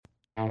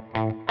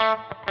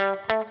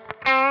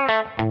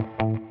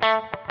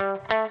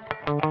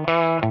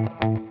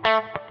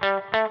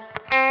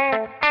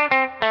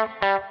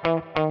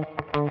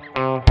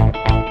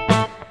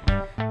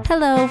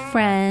Hello,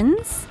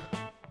 friends.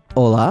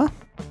 Hola,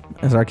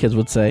 as our kids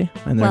would say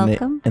in their,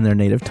 Welcome. in their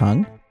native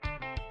tongue.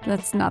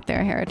 That's not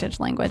their heritage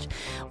language.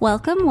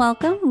 Welcome,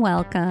 welcome,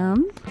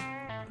 welcome.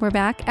 We're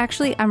back.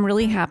 Actually, I'm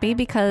really happy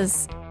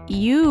because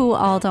you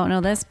all don't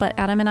know this, but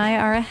Adam and I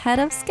are ahead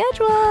of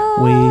schedule.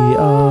 We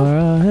are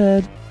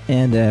ahead,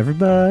 and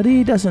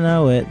everybody doesn't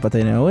know it, but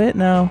they know it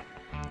now.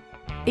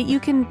 You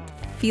can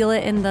feel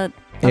it in the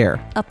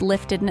Air.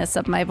 upliftedness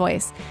of my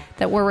voice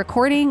that we're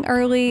recording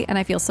early, and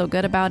I feel so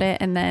good about it.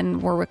 And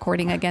then we're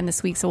recording again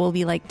this week, so we'll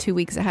be like 2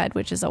 weeks ahead,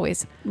 which is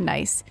always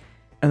nice.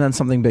 And then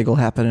something big will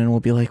happen, and we'll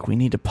be like, we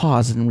need to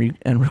pause and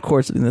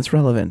record something that's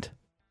relevant.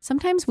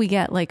 Sometimes we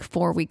get like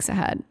 4 weeks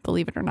ahead,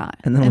 believe it or not.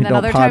 And then we don't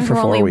other pod times for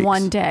we're 4 only weeks.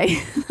 1 day.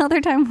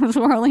 Other times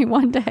we're only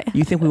 1 day.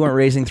 You think we weren't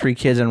raising 3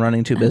 kids and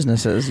running 2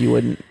 businesses? You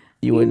wouldn't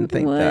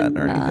think that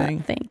or would not anything.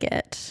 think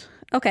it.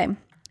 Okay.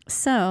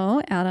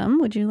 So, Adam,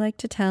 would you like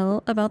to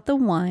tell about the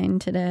wine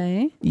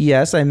today?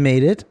 Yes, I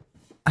made it.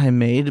 I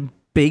made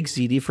Big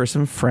ziti for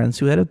some friends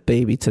who had a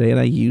baby today, and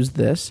I used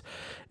this.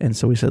 And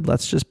so we said,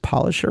 let's just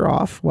polish her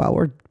off while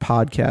we're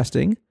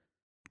podcasting.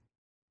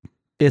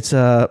 It's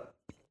a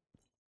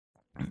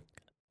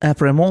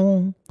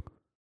Apremont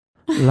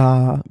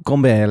La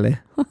Gombelle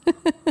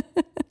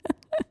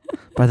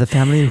by the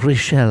family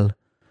Richel.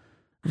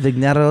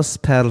 Vigneros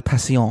per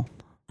Passion.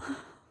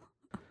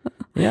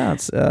 Yeah,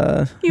 it's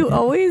You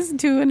always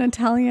do an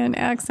Italian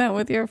accent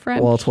with your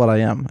French. well, it's what I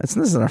am. This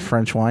isn't a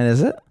French wine,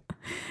 is it?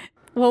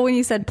 Well, when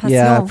you said passion.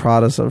 Yeah,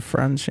 Prada's of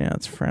French. Yeah,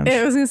 it's French.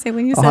 I was going to say,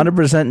 when you said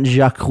 100%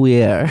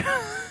 Jacquier.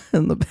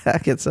 In the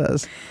back it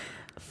says.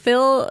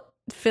 Phil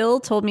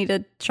told me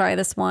to try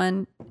this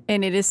one,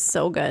 and it is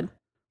so good.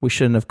 We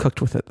shouldn't have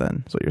cooked with it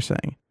then, is what you're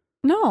saying.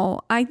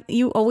 No,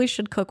 you always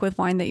should cook with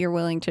wine that you're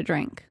willing to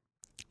drink.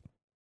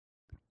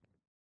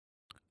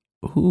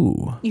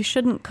 Ooh. You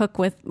shouldn't cook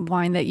with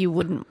wine that you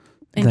wouldn't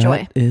enjoy.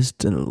 That is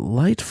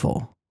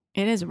delightful.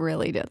 It is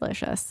really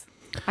delicious.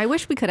 I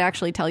wish we could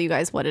actually tell you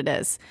guys what it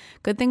is.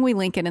 Good thing we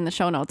link it in the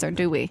show notes, or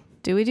do we?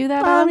 Do we do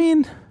that? I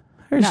mean,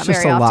 there's Not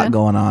just very a lot often.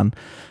 going on.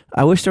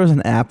 I wish there was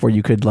an app where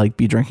you could like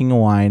be drinking a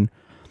wine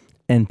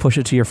and push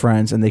it to your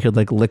friends and they could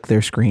like lick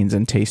their screens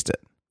and taste it.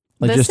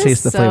 Like This just is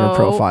taste the flavor so-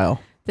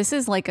 profile. This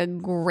is like a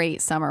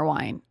great summer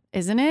wine,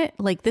 isn't it?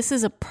 Like, this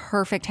is a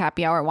perfect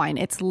happy hour wine.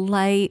 It's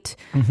light,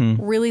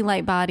 really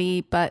light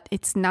body, but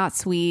it's not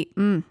sweet.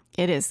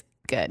 It is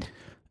good.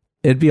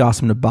 It'd be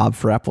awesome to bob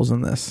for apples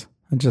in this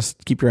and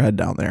just keep your head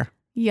down there.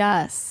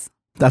 Yes.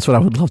 That's what I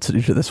would love to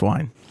do to this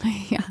wine.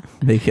 Yeah.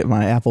 Make it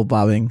my apple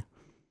bobbing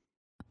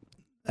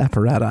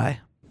apparatus.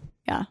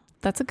 Yeah.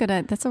 That's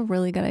a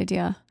really good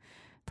idea.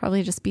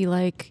 Probably just be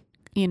like,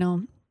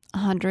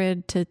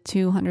 $100 to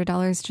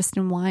 $200 just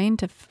in wine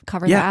to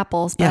cover the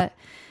apples, but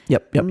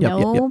Yep.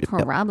 no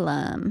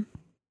problem.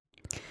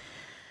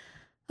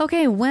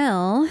 Okay,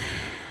 well,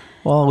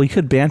 we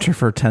could banter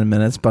for 10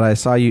 minutes, but I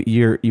saw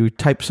you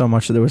typed so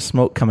much that there was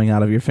smoke coming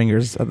out of your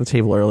fingers at the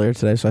table earlier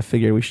today, so I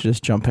figured we should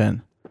just jump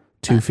in.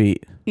 2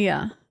 feet.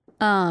 yeah.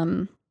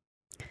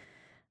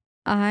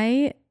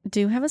 I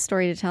do have a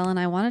story to tell, and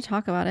I want to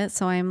talk about it.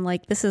 So I'm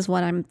like, this is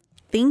what I'm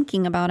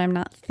thinking about. I'm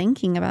not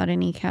thinking about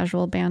any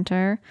casual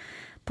banter,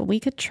 but we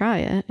could try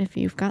it if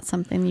you've got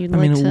something you'd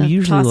like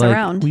to toss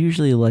around. We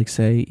usually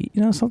say,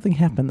 something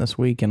happened this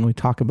week and we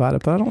talk about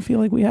it, but I don't feel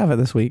like we have it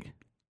this week.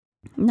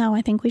 No,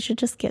 I think we should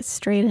just get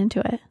straight into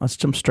it. Let's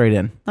jump straight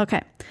in.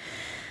 Okay.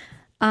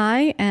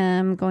 I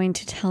am going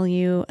to tell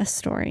you a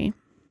story.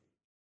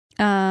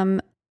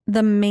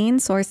 The main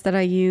source that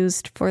I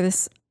used for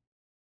this,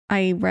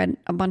 I read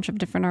a bunch of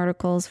different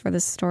articles for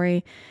this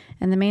story,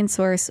 and the main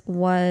source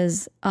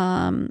was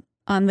on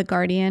The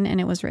Guardian, and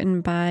it was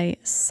written by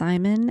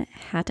Simon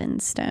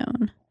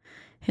Hattenstone,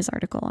 his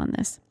article on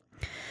this.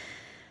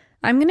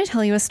 I'm going to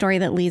tell you a story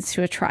that leads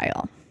to a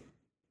trial.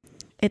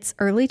 It's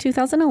early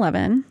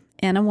 2011,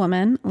 and a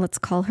woman, let's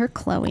call her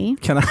Chloe.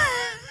 Can I?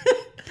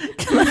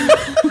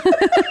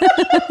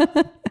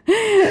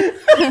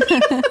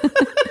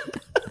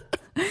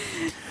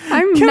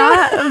 I'm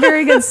not a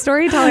very good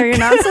storyteller. You're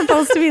not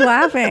supposed to be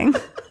laughing.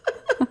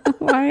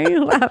 Why are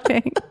you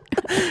laughing?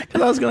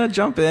 Because I was going to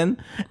jump in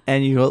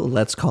and you go,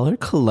 let's call her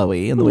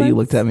Chloe. And the way you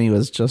looked at me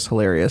was just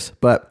hilarious.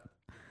 But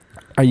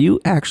are you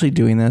actually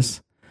doing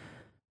this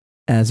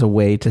as a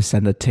way to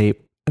send an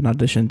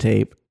audition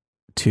tape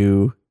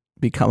to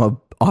become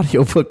a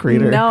audiobook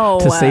reader? No.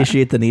 To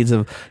satiate the needs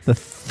of the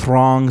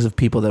throngs of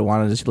people that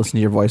want to just listen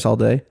to your voice all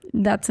day?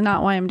 That's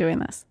not why I'm doing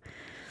this.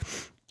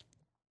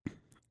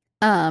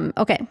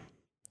 Okay.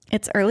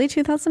 It's early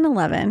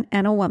 2011,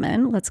 and a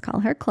woman, let's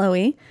call her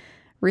Chloe,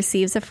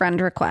 receives a friend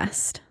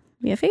request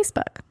via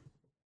Facebook.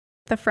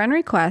 The friend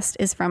request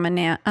is from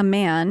a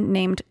man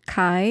named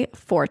Kai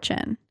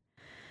Fortune.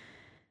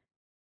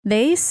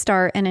 They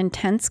start an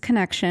intense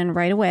connection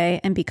right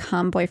away and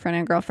become boyfriend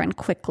and girlfriend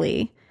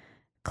quickly.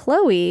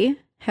 Chloe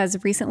has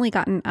recently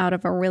gotten out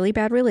of a really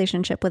bad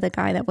relationship with a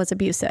guy that was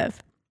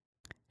abusive.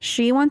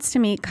 She wants to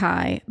meet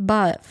Kai,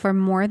 but for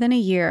more than a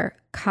year,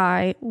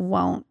 Kai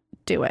won't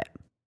do it.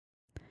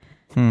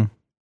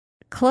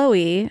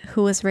 Chloe,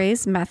 who was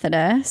raised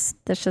Methodist,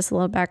 that's just a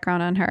little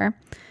background on her.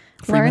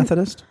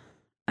 Methodist?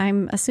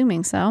 I'm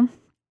assuming so.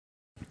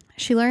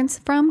 She learns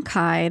from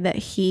Kai that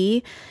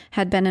he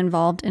had been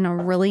involved in a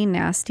really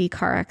nasty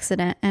car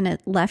accident and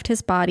it left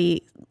his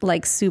body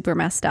like super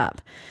messed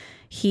up.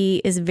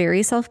 He is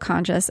very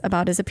self-conscious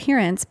about his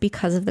appearance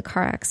because of the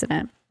car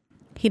accident.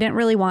 He didn't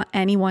really want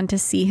anyone to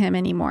see him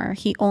anymore.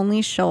 He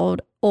only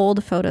showed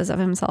old photos of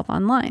himself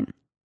online.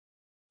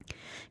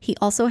 He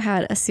also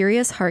had a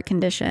serious heart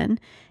condition,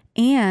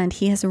 and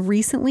he has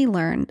recently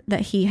learned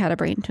that he had a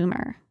brain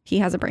tumor. He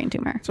has a brain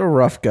tumor. It's a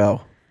rough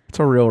go. It's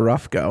a real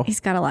rough go. He's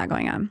got a lot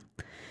going on.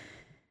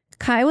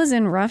 Kai was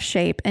in rough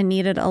shape and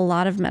needed a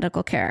lot of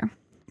medical care.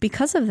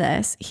 Because of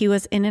this, he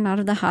was in and out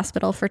of the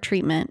hospital for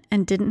treatment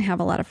and didn't have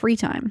a lot of free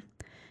time.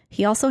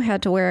 He also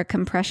had to wear a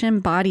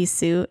compression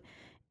bodysuit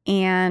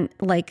and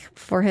like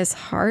for his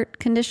heart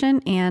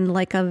condition and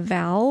like a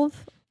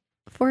valve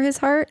for his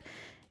heart.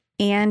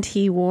 And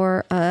he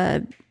wore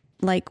a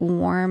like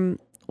warm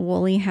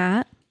woolly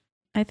hat,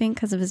 I think,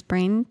 because of his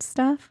brain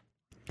stuff.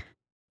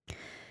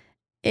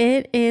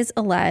 It is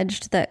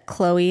alleged that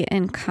Chloe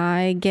and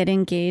Kai get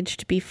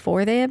engaged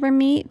before they ever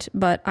meet,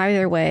 but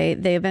either way,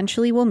 they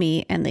eventually will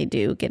meet and they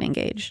do get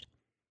engaged.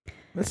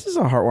 This is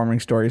a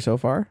heartwarming story so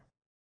far.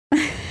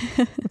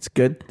 It's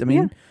good. I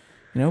mean,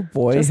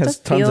 boy Just has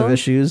tons of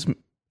issues,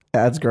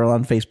 adds girl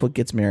on Facebook,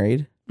 gets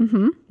married.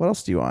 Mm-hmm. What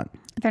else do you want?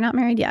 They're not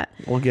married yet.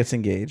 Well, gets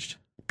engaged.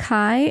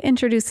 Kai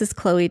introduces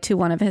Chloe to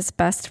one of his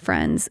best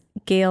friends,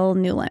 Gail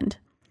Newland.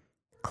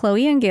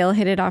 Chloe and Gail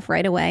hit it off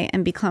right away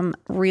and become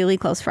really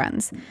close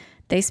friends.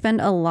 They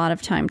spend a lot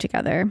of time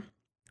together.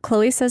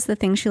 Chloe says the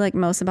thing she liked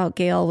most about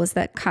Gail was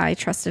that Kai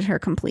trusted her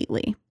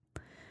completely.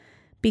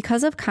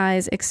 Because of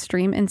Kai's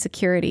extreme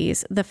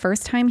insecurities, the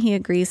first time he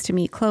agrees to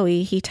meet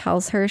Chloe, he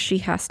tells her she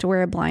has to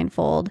wear a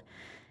blindfold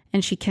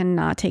and she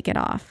cannot take it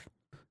off.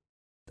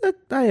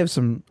 I have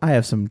some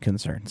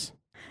concerns.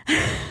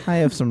 I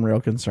have some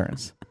real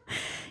concerns.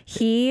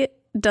 He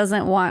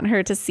doesn't want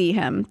her to see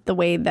him the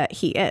way that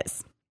he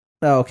is.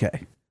 Oh,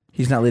 okay.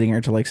 He's not leading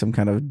her to like some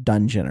kind of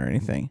dungeon or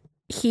anything.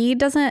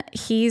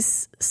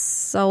 He's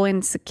so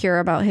insecure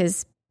about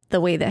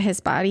the way that his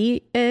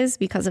body is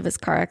because of his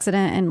car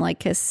accident and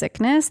like his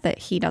sickness that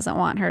he doesn't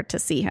want her to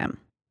see him.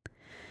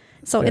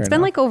 So it's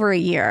been like over a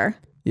year.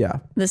 Yeah.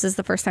 This is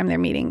the first time they're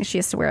meeting. She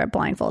has to wear a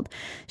blindfold.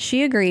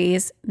 She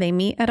agrees. They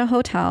meet at a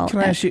hotel. Can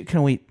I ask you,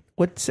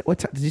 what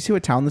did you see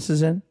what town this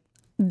is in?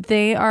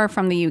 They are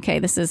from the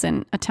UK. This is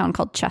in a town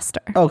called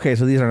Chester. Okay,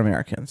 so these aren't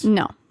Americans.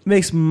 No.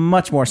 Makes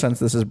much more sense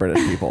this is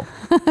British people.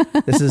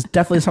 This is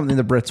definitely something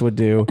the Brits would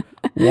do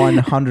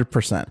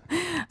 100%.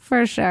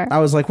 For sure. I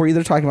was like, we're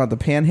either talking about the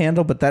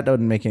panhandle, but that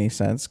doesn't make any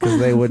sense because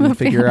they wouldn't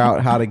figure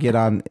out how to get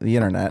on the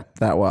internet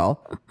that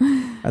well.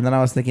 And then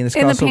I was thinking,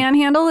 in the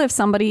panhandle,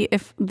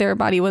 if their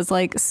body was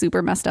like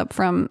super messed up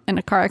in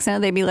a car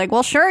accident, they'd be like,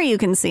 well, sure, you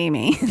can see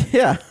me.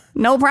 Yeah.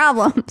 No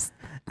problems.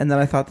 And then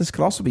I thought this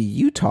could also be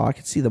Utah. I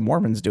could see the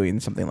Mormons doing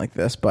something like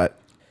this, but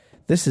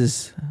this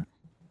makes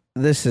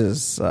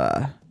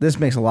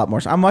a lot more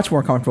sense. I'm much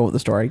more comfortable with the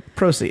story.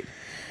 Proceed.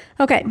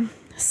 Okay.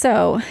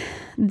 So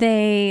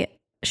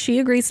she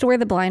agrees to wear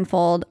the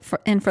blindfold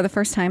and for the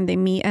first time they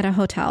meet at a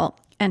hotel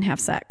and have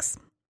sex.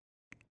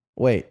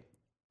 Wait.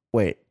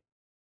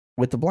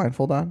 With the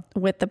blindfold on?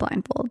 With the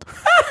blindfold.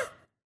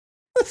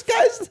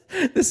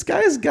 This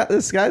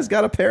guy's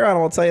got a pair on,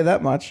 I'll tell you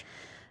that much.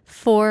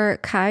 For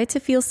Kai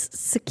to feel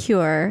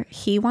secure,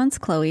 he wants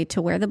Chloe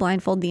to wear the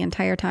blindfold the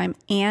entire time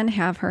and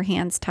have her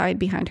hands tied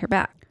behind her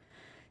back.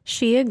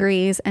 She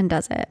agrees and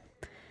does it.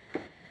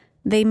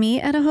 They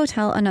meet at a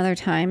hotel another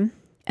time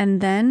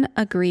and then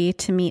agree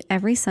to meet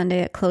every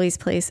Sunday at Chloe's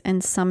place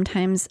and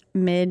sometimes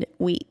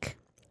mid-week.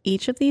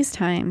 Each of these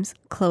times,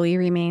 Chloe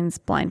remains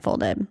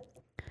blindfolded.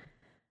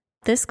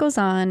 This goes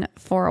on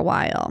for a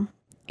while.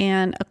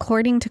 And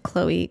according to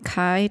Chloe,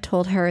 Kai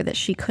told her that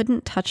she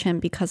couldn't touch him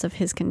because of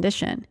his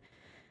condition.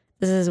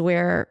 This is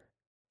where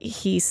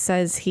she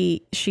says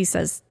he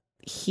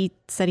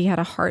said he had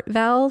a heart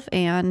valve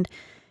and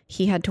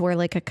he had to wear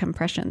like a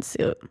compression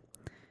suit.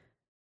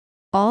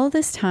 All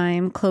this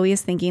time, Chloe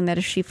is thinking that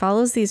if she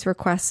follows these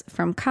requests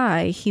from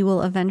Kai, he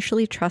will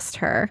eventually trust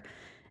her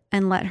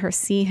and let her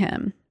see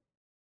him.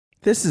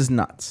 This is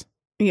nuts.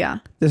 Yeah.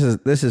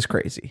 This is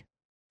crazy.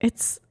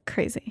 It's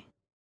crazy.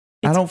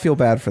 I don't feel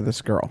bad for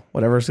this girl.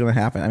 Whatever's going to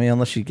happen. I mean,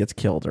 unless she gets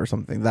killed or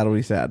something, that'll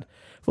be sad.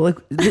 But like,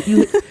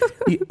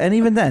 and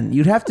even then,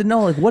 you'd have to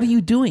know, like, what are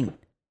you doing?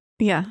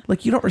 Yeah.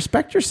 Like, you don't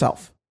respect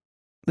yourself.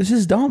 This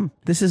is dumb.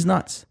 This is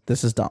nuts.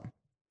 This is dumb.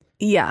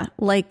 Yeah.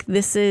 Like,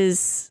 this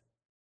is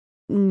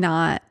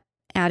not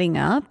adding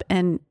up.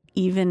 And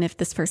even if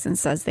this person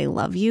says they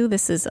love you,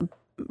 this is a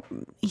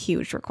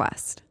huge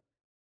request.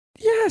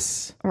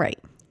 Yes. Right.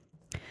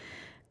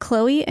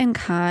 Chloe and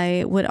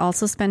Kai would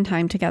also spend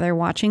time together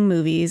watching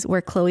movies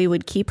where Chloe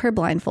would keep her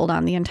blindfold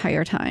on the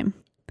entire time.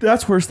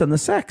 That's worse than the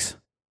sex.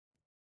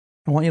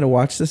 I want you to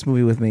watch this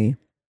movie with me.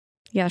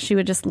 Yeah, she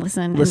would just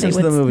listen. Listen and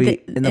to the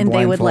movie and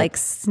they would like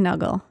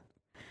snuggle.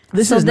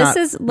 This is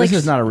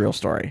not a real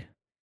story.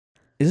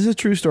 Is this a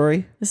true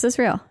story? This is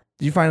real.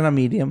 Did you find it on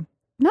Medium?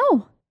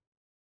 No.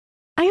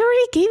 I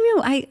already gave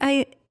you.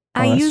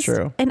 I used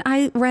true. And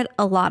I read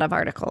a lot of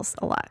articles,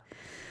 a lot.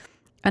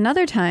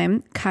 Another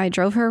time, Kai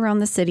drove her around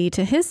the city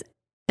to his,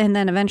 and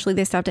then eventually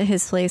they stopped at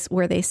his place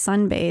where they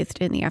sunbathed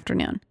in the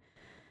afternoon.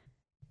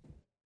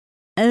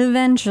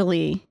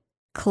 Eventually,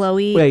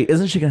 Chloe. Wait,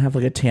 isn't she gonna have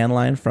like a tan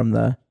line from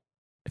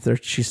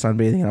she's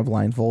sunbathing in a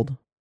blindfold?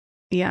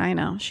 Yeah, I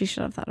know. She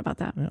should have thought about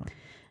that. Yeah.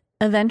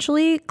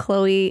 Eventually,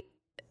 Chloe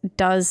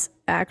does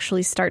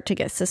actually start to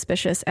get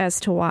suspicious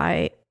as to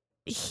why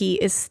he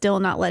is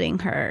still not letting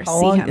her How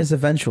see long him. is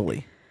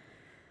eventually?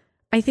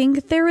 I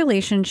think their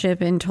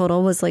relationship in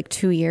total was like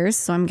 2 years.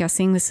 So I'm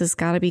guessing this has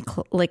got to be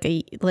like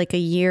a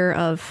year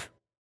of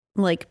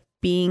like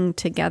being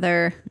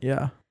together.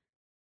 Yeah.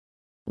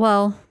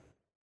 Well,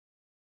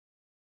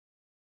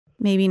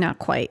 maybe not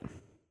quite.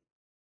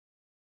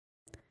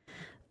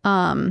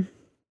 I'd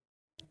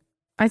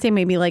say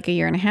maybe like a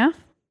year and a half.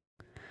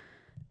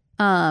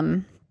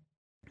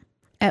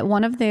 At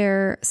one of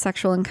their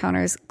sexual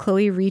encounters,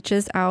 Chloe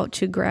reaches out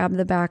to grab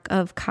the back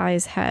of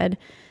Kai's head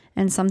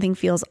and something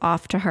feels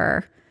off to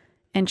her,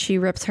 and she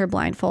rips her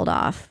blindfold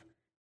off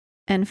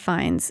and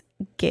finds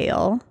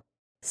Gail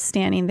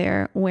standing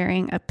there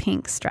wearing a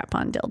pink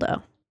strap-on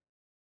dildo.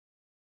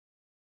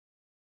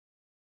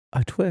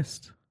 A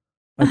twist.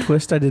 A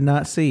twist I did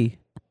not see.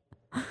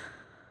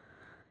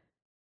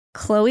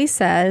 Chloe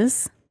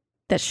says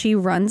that she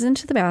runs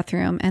into the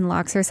bathroom and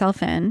locks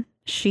herself in.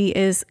 She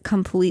is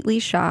completely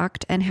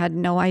shocked and had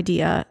no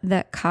idea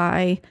that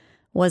Kai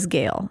was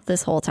Gail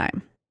this whole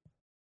time.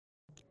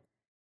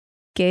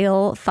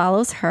 Gail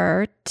follows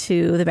her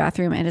to the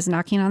bathroom and is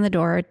knocking on the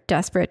door,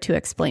 desperate to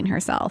explain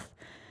herself.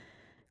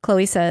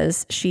 Chloe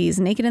says she's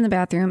naked in the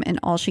bathroom and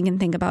all she can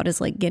think about is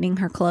like getting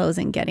her clothes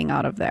and getting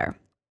out of there.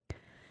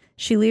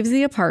 She leaves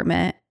the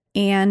apartment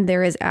and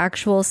there is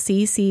actual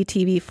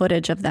CCTV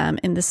footage of them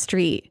in the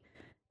street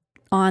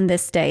on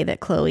this day that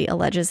Chloe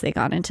alleges they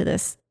got into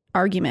this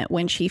argument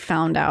when she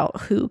found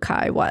out who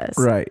Kai was.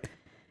 Right.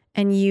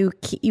 And you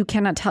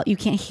cannot tell, you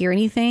can't hear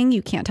anything.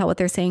 You can't tell what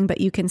they're saying,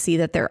 but you can see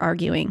that they're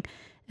arguing.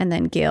 And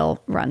then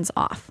Gail runs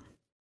off.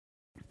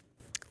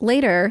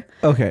 Later.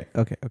 Okay.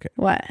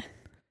 What?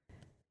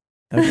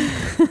 Okay.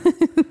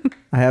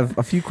 I have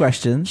a few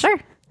questions. Sure.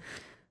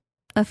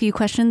 A few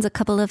questions, a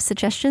couple of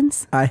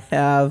suggestions. I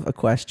have a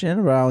question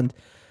around,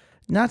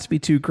 not to be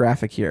too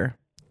graphic here,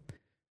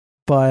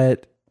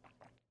 but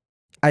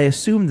I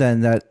assume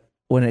then that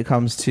when it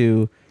comes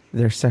to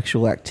their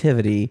sexual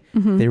activity,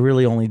 they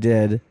really only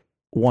did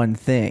one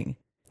thing,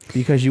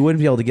 because you wouldn't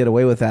be able to get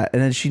away with that.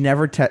 And then she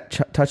never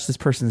touched this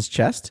person's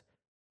chest.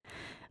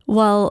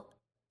 Well,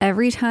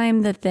 every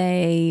time that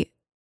they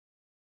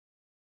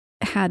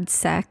had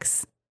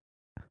sex,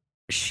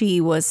 she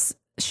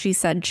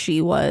said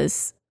she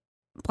was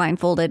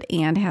blindfolded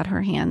and had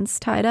her hands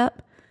tied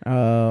up.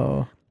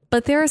 Oh.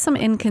 But there are some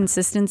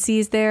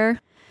inconsistencies there.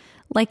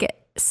 Like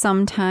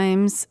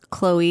sometimes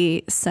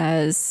Chloe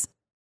says,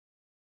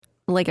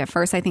 like at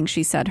first I think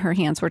she said her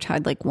hands were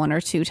tied like 1 or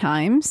 2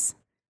 times.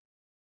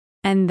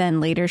 And then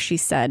later she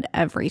said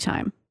every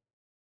time.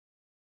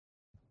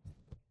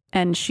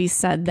 And she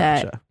said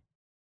that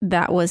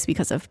that was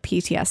because of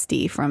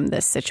PTSD from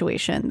this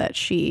situation, that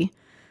she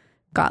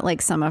got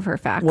like some of her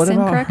facts incorrect.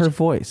 What about her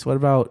voice? What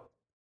about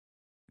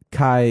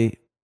Kai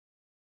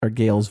or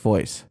Gail's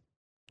voice?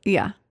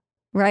 Yeah,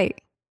 right.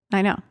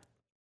 I know.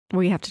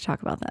 We have to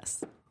talk about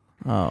this.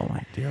 Oh,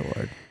 my dear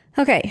Lord.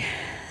 Okay,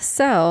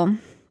 so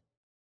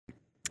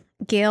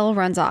Gail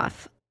runs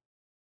off.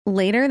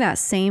 Later that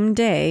same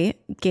day,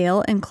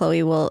 Gail and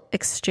Chloe will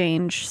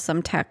exchange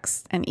some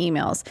texts and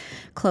emails.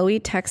 Chloe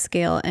texts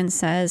Gail and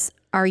says,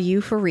 "Are you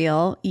for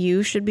real?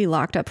 You should be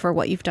locked up for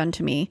what you've done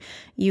to me.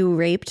 You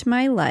raped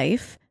my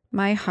life,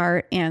 my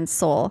heart, and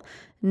soul.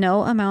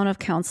 No amount of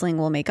counseling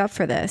will make up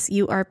for this.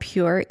 You are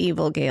pure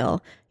evil,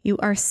 Gail. You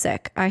are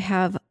sick. I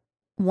have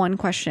one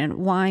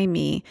question. Why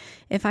me?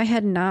 If I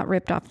had not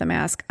ripped off the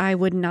mask, I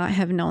would not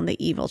have known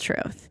the evil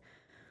truth."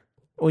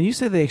 When you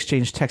say they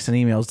exchanged texts and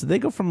emails, did they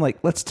go from like,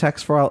 let's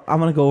text for, I'm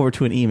going to go over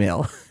to an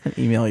email and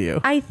email you?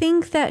 I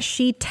think that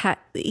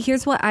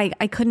here's what I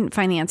couldn't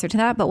find the answer to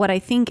that. But what I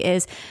think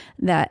is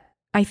that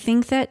I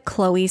think that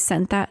Chloe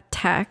sent that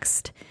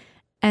text,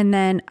 and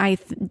then I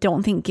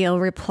don't think Gail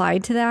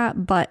replied to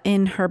that. But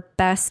in her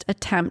best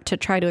attempt to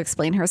try to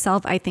explain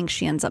herself, I think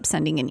she ends up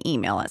sending an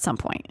email at some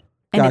point.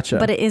 Gotcha.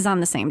 But it is on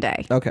the same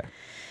day. Okay.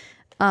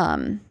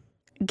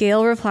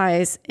 Gail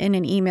replies in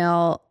an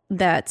email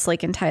that's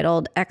like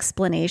entitled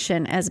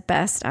 "Explanation as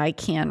best I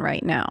can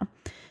right now."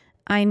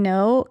 "I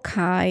know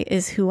Kai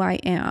is who I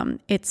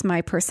am. It's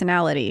my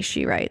personality,"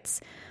 she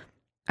writes.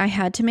 "I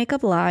had to make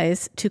up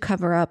lies to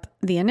cover up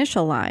the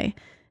initial lie.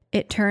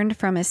 It turned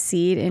from a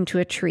seed into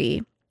a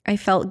tree. I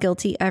felt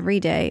guilty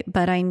every day,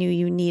 but I knew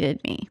you needed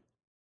me."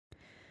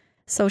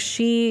 So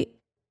she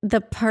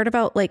the part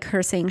about like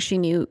her saying she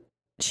knew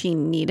she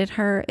needed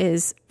her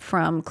is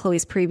from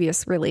Chloe's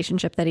previous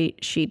relationship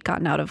that she'd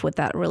gotten out of with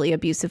that really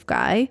abusive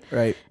guy.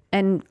 Right.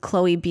 And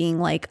Chloe being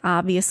like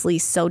obviously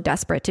so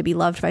desperate to be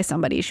loved by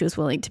somebody, she was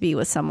willing to be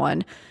with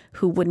someone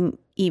who wouldn't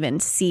even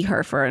see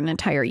her for an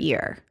entire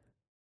year.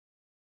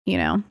 You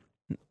know?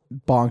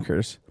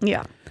 Bonkers.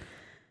 Yeah.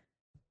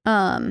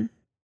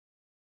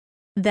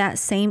 That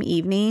same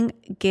evening,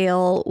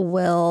 Gail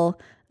will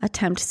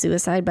attempt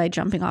suicide by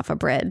jumping off a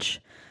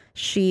bridge.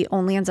 She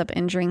only ends up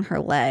injuring her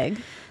leg.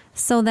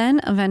 So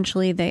then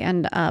eventually they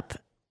end up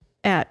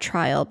at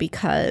trial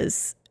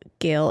because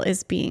Gail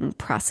is being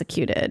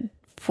prosecuted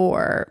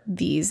for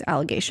these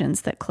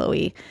allegations that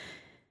Chloe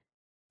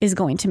is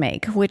going to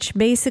make, which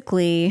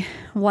basically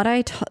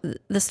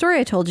the story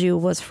I told you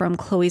was from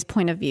Chloe's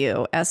point of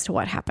view as to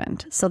what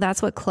happened. So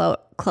that's what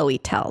Chloe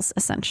tells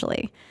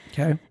essentially.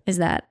 Okay. Is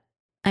that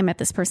I met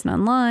this person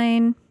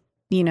online,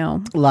 you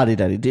know.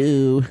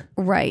 La-di-da-di-do.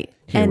 Right.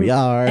 Here we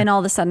are. And all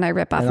of a sudden I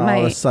rip off all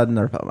of a sudden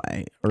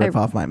I rip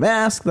off my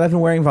mask that I've been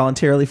wearing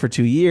voluntarily for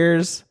 2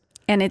 years.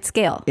 And it's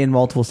Gail. In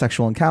multiple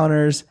sexual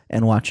encounters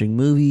and watching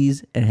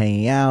movies and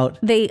hanging out.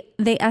 They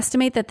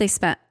estimate that they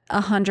spent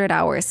 100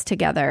 hours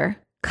together,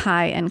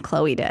 Kai and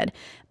Chloe did.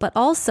 But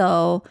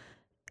also,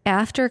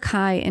 after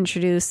Kai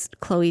introduced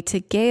Chloe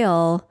to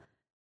Gail,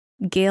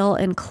 Gail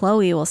and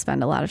Chloe will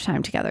spend a lot of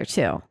time together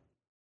too.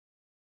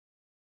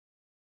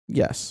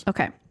 Yes.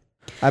 Okay.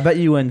 I bet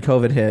you when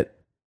COVID hit,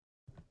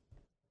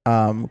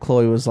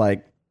 Chloe was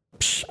like,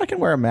 I can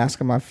wear a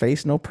mask on my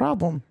face, no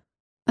problem.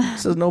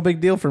 This is no big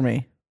deal for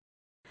me.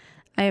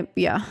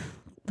 Yeah,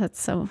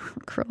 that's so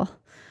cruel.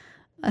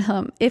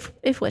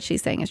 If what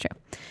she's saying is true.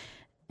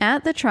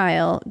 At the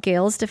trial,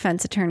 Gail's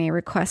defense attorney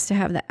requests to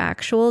have the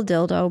actual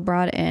dildo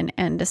brought in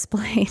and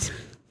displayed.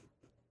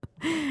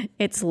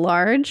 It's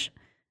large,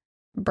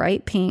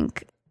 bright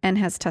pink, and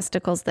has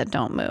testicles that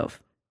don't move.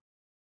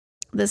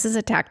 This is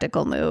a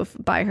tactical move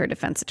by her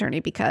defense attorney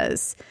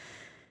because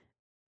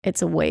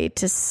it's a way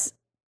to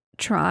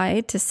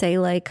try to say,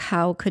 like,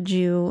 how could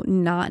you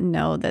not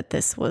know that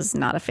this was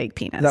not a fake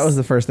penis? That was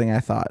the first thing I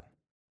thought.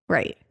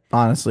 Right.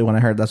 Honestly, when I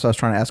heard that, so I was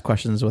trying to ask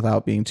questions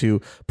without being too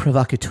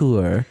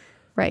provocateur.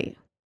 Right.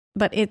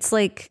 But it's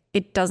like,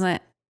 it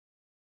doesn't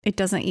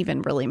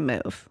even really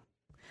move.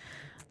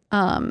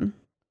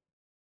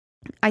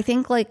 I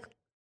think like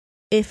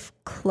if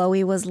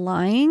Chloe was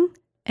lying,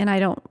 and I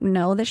don't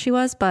know that she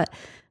was, but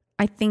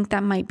I think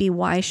that might be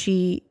why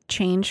she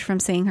changed from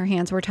saying her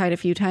hands were tied a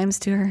few times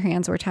to her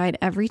hands were tied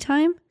every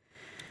time.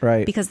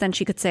 Right. Because then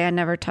she could say, I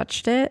never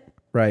touched it.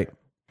 Right.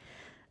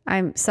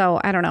 So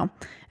I don't know.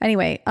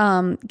 Anyway,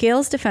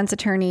 Gail's defense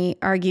attorney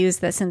argues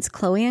that since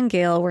Chloe and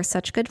Gail were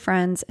such good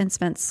friends and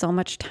spent so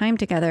much time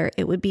together,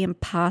 it would be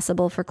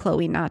impossible for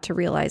Chloe not to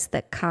realize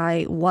that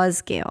Kai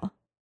was Gail.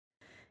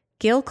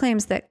 Gail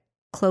claims that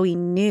Chloe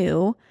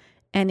knew,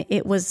 and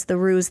it was the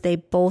ruse they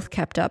both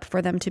kept up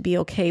for them to be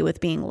okay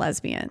with being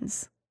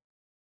lesbians.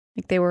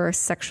 Like they were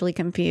sexually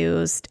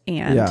confused,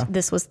 and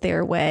this was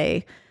their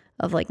way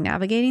of like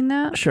navigating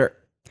that. Sure.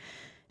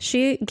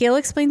 Gail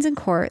explains in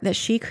court that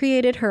she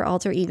created her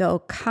alter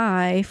ego,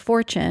 Kai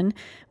Fortune,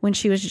 when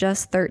she was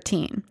just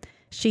 13.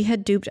 She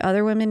had duped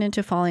other women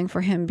into falling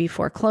for him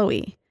before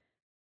Chloe.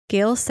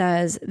 Gail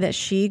says that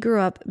she grew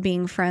up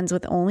being friends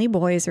with only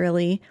boys,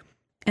 really,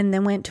 and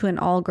then went to an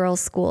all-girls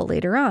school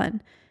later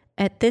on.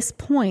 At this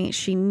point,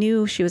 she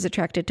knew she was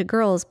attracted to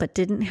girls, but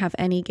didn't have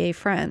any gay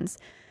friends.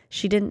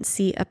 She didn't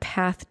see a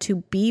path to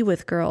be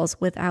with girls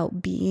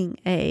without being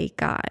a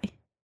guy.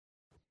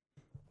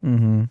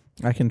 Mm-hmm.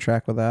 I can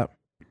track with that.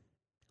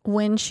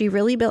 When she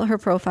really built her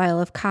profile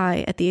of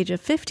Kai at the age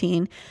of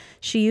 15,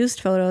 she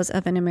used photos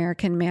of an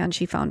American man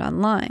she found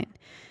online.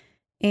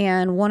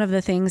 And one of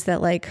the things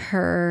that like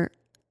her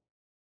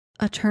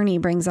attorney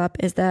brings up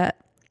is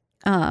that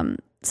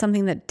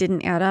something that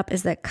didn't add up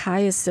is that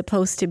Kai is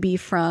supposed to be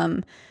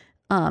from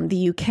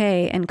the UK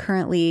and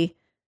currently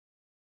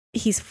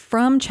he's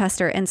from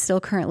Chester and still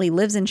currently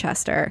lives in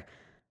Chester.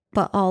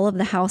 But all of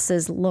the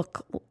houses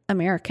look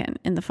American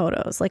in the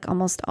photos. Like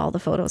almost all the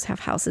photos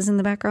have houses in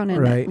the background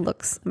and it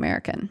looks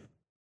American.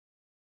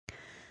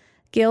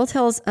 Gail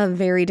tells a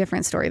very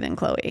different story than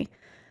Chloe.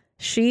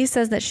 She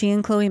says that she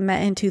and Chloe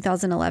met in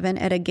 2011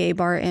 at a gay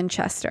bar in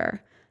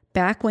Chester,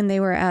 back when they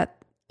were at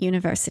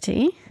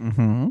university.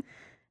 Mm-hmm.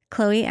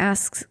 Chloe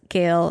asks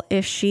Gail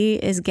if she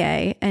is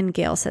gay, and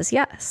Gail says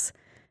yes.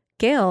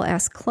 Gail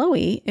asks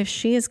Chloe if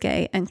she is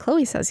gay, and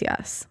Chloe says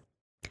yes.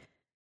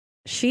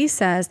 She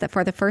says that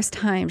for the first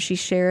time, she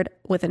shared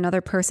with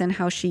another person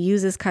how she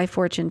uses Kai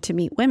Fortune to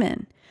meet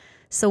women.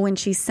 So when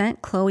she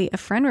sent Chloe a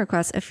friend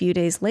request a few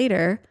days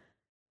later,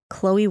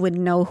 Chloe would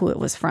know who it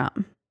was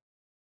from.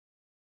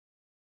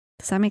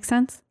 Does that make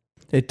sense?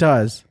 It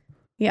does.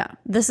 Yeah.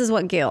 This is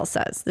what Gail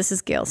says. This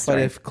is Gail's story.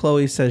 But if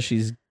Chloe says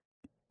she's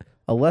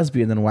a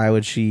lesbian, then why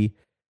would she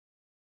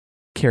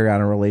carry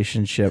on a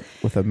relationship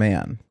with a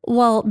man?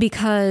 Well,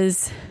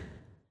 because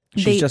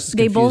she's just as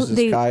confused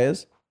as Kai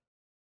is?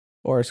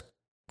 Or as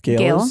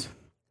Gail is?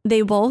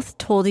 They both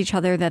told each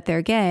other that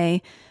they're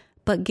gay,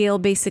 but Gail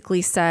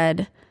basically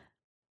said,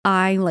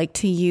 I like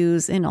to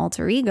use an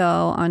alter ego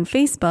on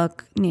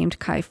Facebook named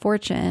Kai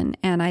Fortune,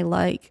 and I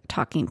like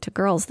talking to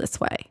girls this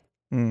way.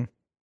 Mm.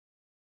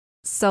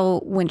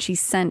 So when she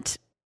sent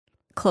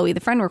Chloe the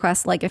friend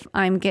request, like if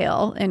I'm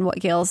Gail and what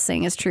Gail's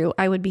saying is true,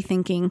 I would be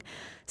thinking,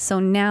 so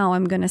now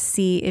I'm going to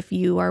see if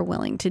you are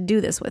willing to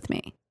do this with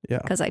me. Yeah.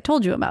 Because I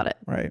told you about it.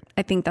 Right.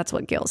 I think that's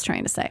what Gail's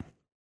trying to say.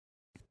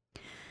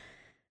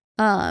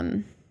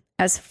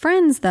 As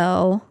friends,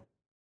 though,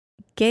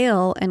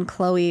 Gail and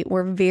Chloe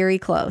were very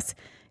close.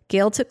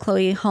 Gail took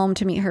Chloe home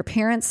to meet her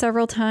parents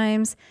several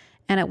times.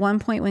 And at one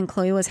point when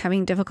Chloe was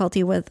having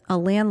difficulty with a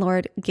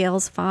landlord,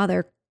 Gail's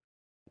father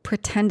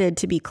pretended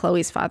to be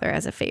Chloe's father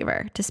as a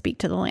favor to speak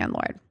to the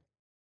landlord.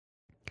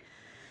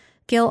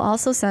 Gail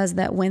also says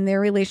that when their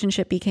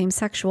relationship became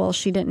sexual,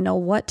 she didn't know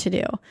what to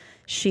do.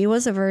 She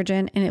was a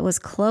virgin, and it was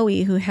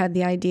Chloe who had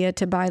the idea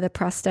to buy the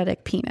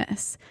prosthetic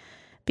penis.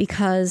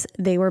 Because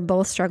they were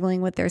both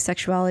struggling with their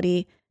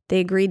sexuality, they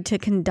agreed to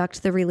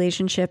conduct the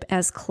relationship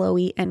as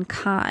Chloe and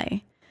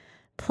Kai.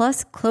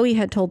 Plus, Chloe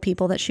had told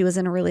people that she was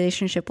in a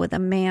relationship with a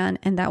man,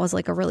 and that was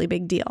like a really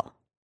big deal.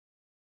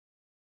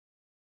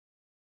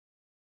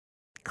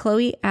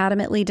 Chloe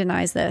adamantly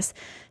denies this.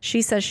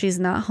 She says she's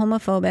not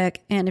homophobic,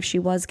 and if she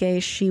was gay,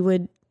 she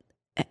would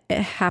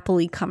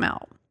happily come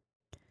out.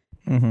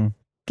 Mm-hmm.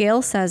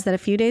 Gail says that a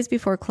few days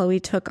before Chloe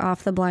took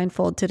off the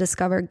blindfold to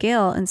discover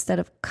Gail instead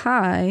of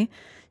Kai,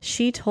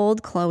 she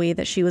told Chloe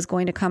that she was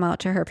going to come out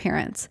to her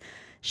parents.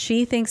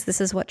 She thinks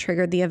this is what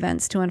triggered the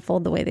events to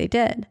unfold the way they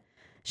did.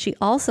 She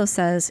also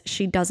says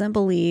she doesn't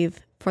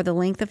believe, for the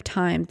length of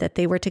time that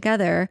they were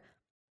together,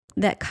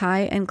 that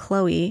Kai and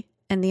Chloe,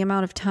 and the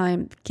amount of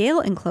time Gail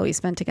and Chloe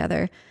spent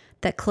together,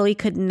 that Chloe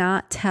could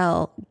not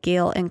tell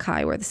Gail and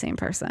Kai were the same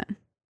person.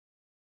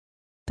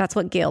 That's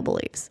what Gail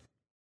believes.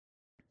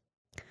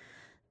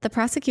 The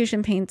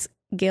prosecution paints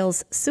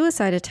Gail's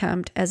suicide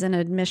attempt as an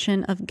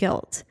admission of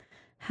guilt.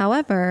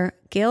 However,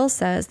 Gail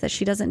says that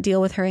she doesn't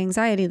deal with her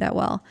anxiety that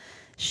well.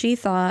 She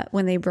thought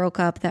when they broke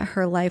up that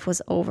her life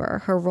was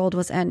over, her world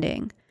was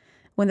ending.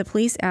 When the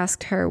police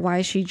asked her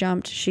why she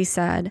jumped, she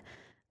said,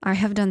 "I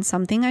have done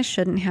something I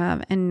shouldn't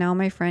have, and now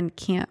my friend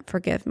can't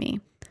forgive me."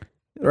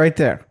 Right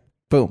there.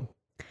 Boom.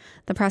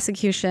 The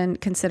prosecution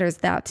considers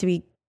that to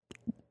be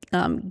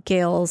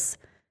Gail's.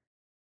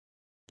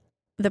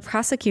 The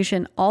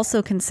prosecution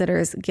also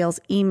considers Gail's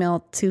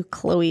email to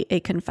Chloe a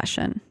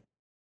confession.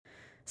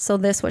 So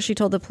this, what she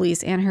told the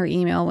police, and her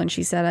email when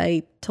she said,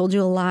 "I told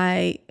you a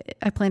lie,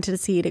 I planted a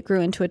seed, it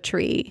grew into a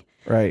tree."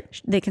 Right.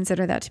 They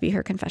consider that to be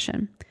her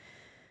confession.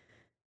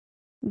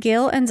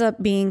 Gail ends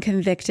up being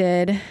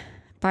convicted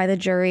by the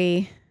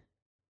jury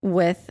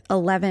with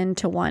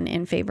 11-1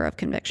 in favor of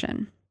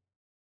conviction.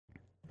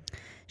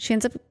 She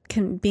ends up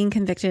being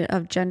convicted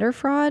of gender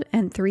fraud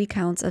and 3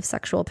 counts of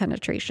sexual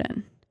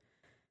penetration.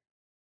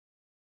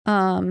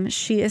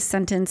 She is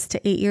sentenced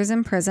to 8 years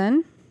in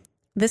prison.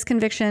 This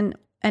conviction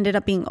ended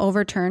up being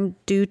overturned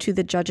due to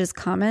the judge's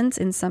comments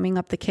in summing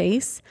up the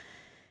case.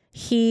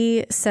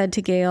 He said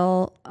to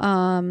Gail,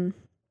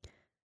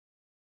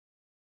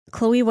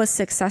 Chloe was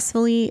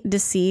successfully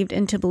deceived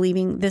into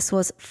believing this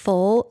was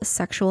full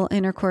sexual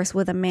intercourse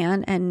with a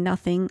man and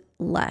nothing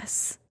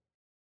less.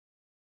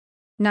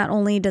 Not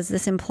only does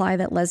this imply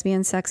that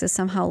lesbian sex is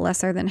somehow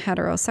lesser than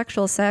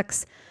heterosexual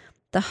sex,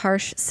 the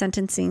harsh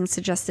sentencing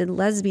suggested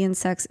lesbian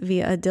sex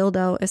via a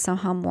dildo is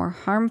somehow more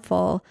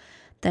harmful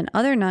than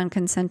other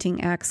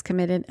non-consenting acts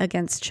committed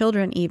against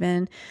children,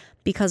 even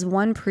because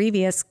one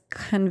previous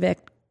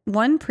convict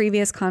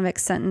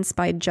sentenced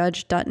by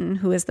Judge Dutton,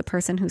 who is the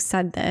person who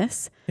said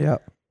this,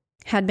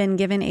 had been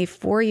given a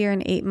 4-year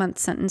and 8-month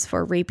sentence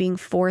for raping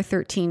 4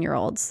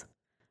 13-year-olds,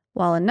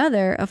 while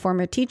another, a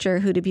former teacher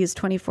who'd abused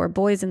 24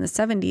 boys in the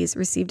 70s,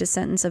 received a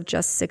sentence of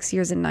just 6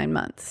 years and 9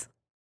 months.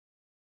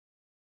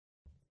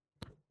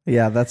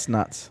 Yeah, that's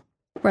nuts.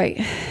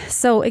 Right.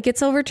 So it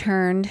gets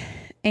overturned,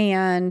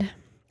 and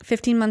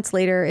 15 months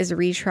later is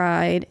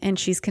retried, and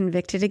she's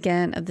convicted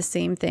again of the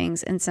same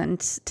things and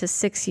sentenced to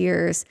 6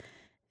 years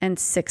and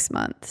 6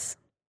 months.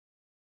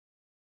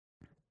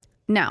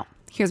 Now,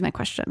 here's my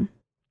question.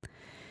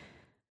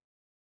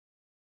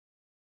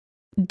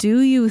 Do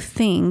you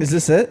think... Is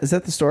this it? Is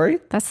that the story?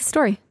 That's the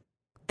story.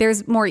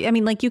 There's more. I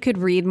mean, like, you could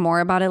read more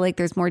about it. Like,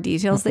 there's more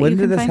details that you can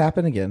find. When did this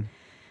happen again?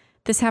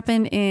 This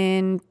happened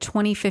in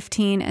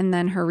 2015, and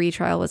then her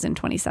retrial was in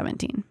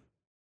 2017.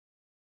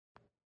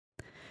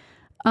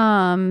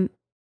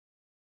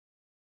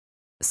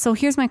 So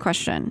here's my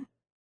question.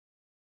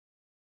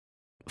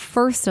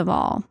 First of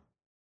all,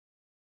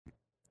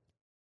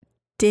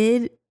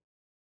 did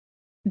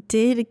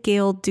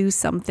Gail do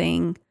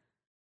something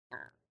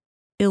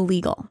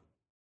illegal?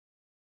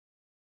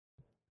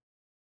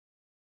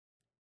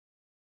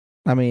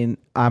 I mean,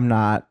 I'm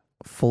not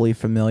fully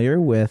familiar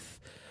with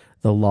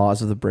the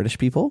laws of the British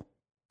people,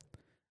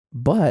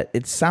 but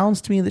it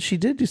sounds to me that she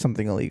did do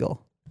something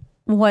illegal.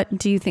 What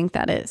do you think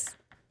that is?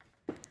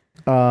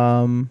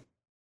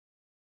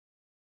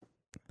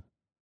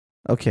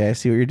 Okay, I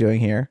see what you're doing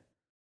here.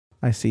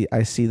 I see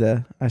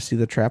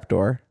the trap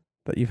door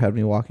that you've had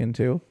me walk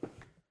into.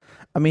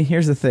 I mean,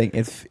 here's the thing.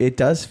 It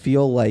does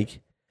feel like,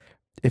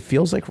 it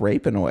feels like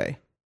rape in a way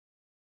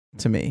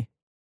to me.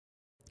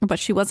 But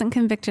she wasn't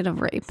convicted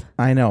of rape.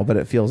 I know, but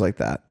it feels like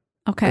that.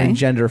 Okay. And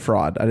gender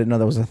fraud. I didn't know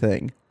that was a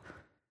thing.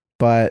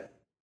 But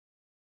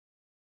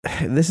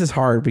this is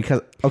hard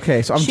because,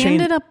 okay, so she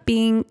ended up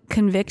being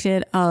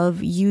convicted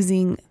of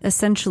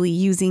essentially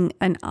using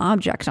an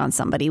object on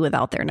somebody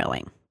without their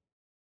knowing.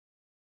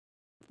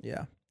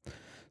 Yeah.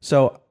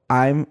 So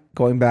I'm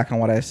going back on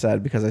what I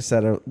said, because I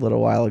said a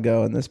little while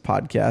ago in this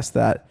podcast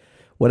that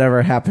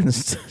whatever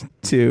happens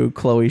to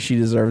Chloe, she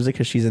deserves it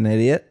because she's an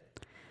idiot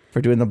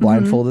for doing the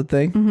blindfolded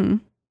thing. Mm-hmm.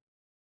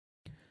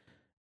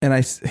 And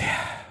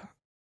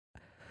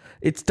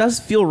it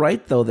does feel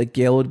right, though, that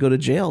Gail would go to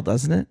jail,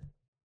 doesn't it?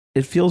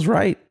 It feels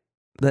right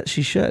that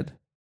she should.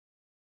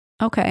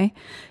 Okay.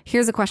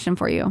 Here's a question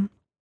for you.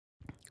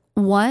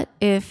 What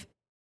if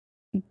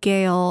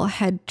Gail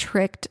had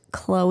tricked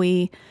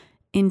Chloe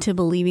into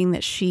believing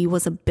that she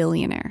was a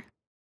billionaire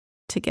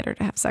to get her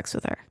to have sex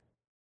with her,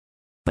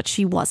 but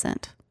she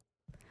wasn't?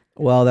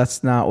 Well,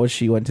 that's not what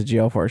she went to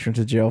jail for. She went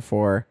to jail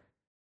for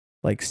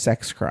like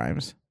sex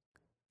crimes.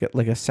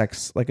 Like a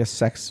sex.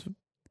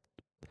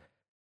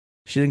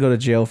 She didn't go to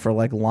jail for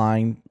like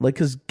lying, like,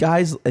 because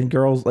guys and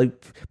girls,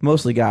 like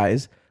mostly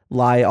guys,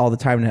 lie all the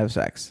time to have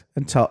sex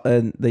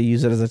and they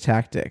use it as a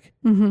tactic.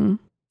 Mm-hmm.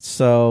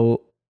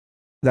 So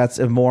that's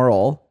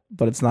immoral,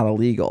 but it's not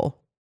illegal,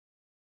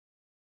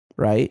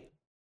 right?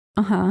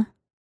 Uh-huh.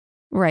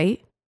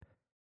 Right.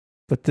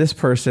 But this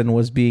person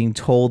was being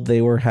told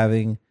they were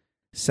having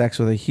sex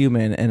with a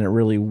human, and it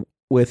really,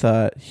 with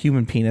a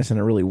human penis, and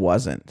it really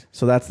wasn't.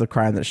 So that's the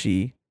crime that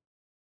she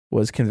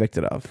was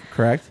convicted of,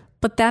 correct?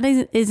 But that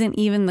isn't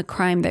even the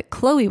crime that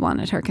Chloe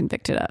wanted her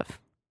convicted of.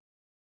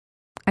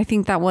 I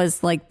think that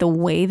was like the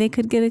way they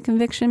could get a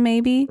conviction,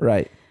 maybe.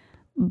 Right.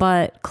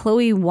 But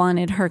Chloe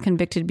wanted her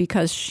convicted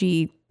because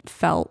she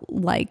felt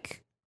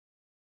like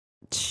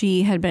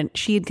she had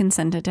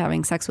consented to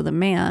having sex with a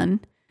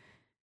man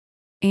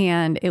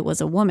and it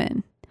was a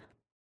woman.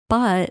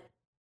 But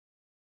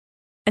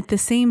at the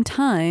same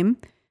time,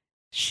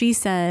 she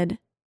said,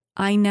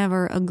 I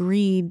never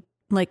agreed.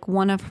 Like,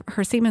 one of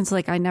her statements,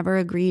 like, I never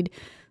agreed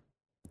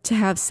to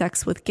have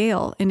sex with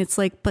Gail. And it's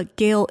like, but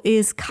Gail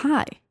is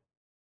Kai.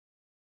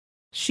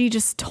 She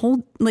just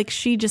told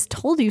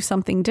you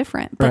something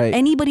different. But right.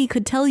 Anybody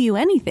could tell you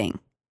anything.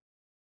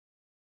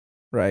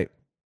 Right.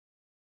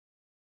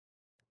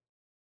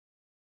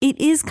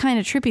 It is kind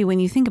of trippy when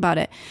you think about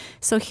it.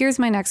 So here's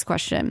my next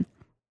question.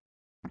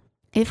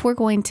 If we're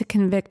going to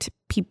convict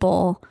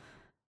people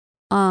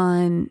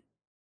on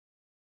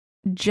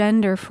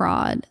gender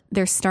fraud,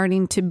 there's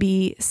starting to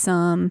be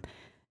some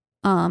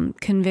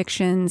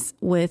convictions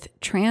with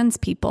trans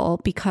people,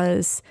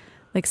 because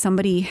like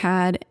somebody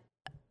had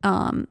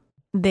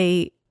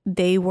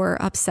they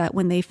were upset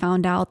when they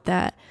found out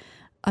that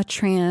a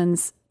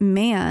trans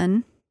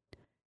man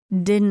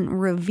didn't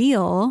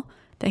reveal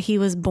that he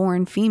was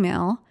born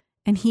female,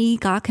 and he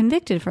got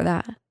convicted for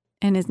that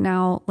and is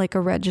now like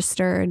a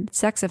registered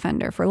sex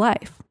offender for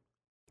life.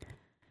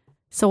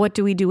 So what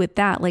do we do with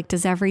that? Like,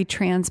 does every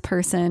trans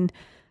person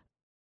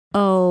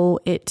owe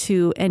it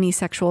to any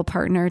sexual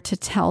partner to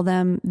tell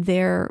them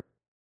their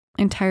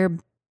entire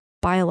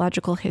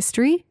biological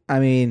history? I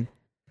mean,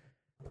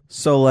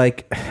 so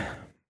like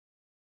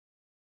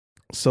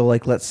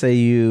let's say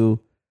you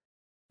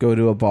go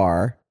to a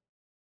bar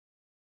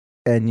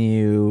and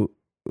you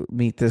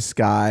meet this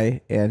guy,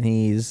 and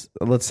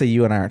let's say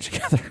you and I aren't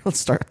together. Let's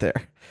start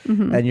there.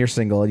 Mm-hmm. And you're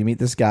single, and you meet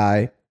this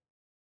guy,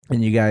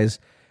 and you guys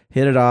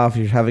hit it off.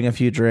 You're having a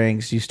few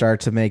drinks. You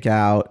start to make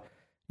out.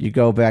 You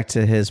go back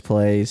to his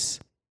place.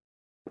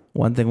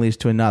 One thing leads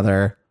to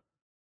another.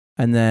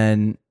 And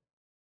then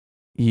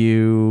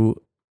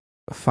you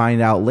find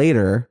out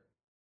later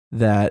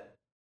that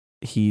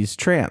he's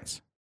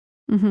trans.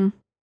 Mm-hmm.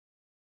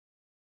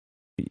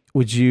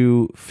 Would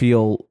you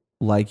feel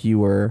like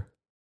you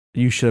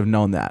should have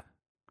known that?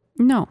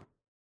 No.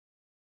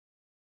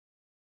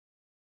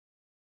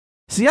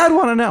 See, I'd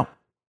want to know.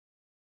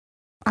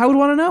 I would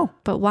want to know.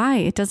 But why?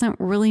 It doesn't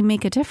really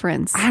make a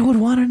difference. I would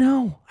want to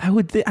know. I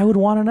would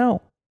want to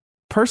know.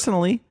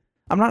 Personally,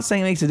 I'm not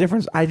saying it makes a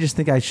difference. I just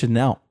think I should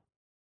know.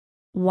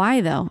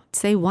 Why though?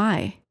 Say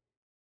why.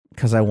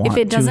 Because I want to know.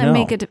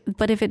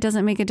 But if it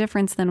doesn't make a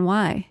difference, then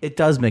why? It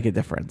does make a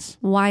difference.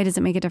 Why does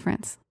it make a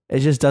difference? It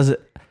just doesn't.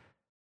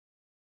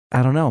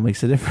 I don't know. It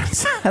makes a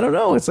difference. I don't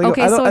know. It's like,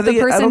 okay. So if the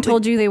person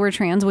told you they were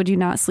trans, would you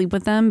not sleep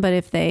with them? But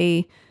if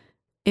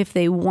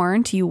they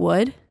weren't, you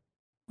would.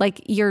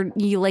 Like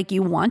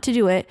you want to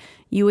do it,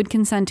 you would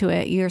consent to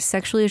it. You're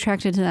sexually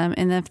attracted to them,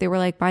 and if they were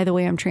like, by the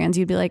way, I'm trans,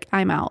 you'd be like,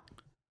 I'm out.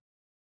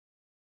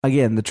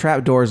 Again, the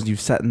trap doors you've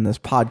set in this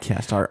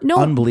podcast are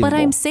unbelievable. But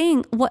I'm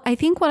saying what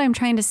I'm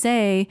trying to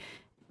say,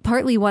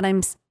 partly what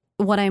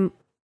I'm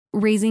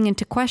raising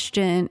into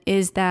question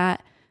is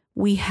that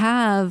we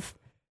have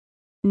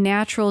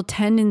natural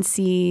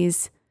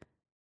tendencies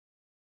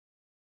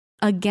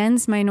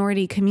against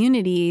minority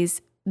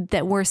communities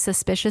that we're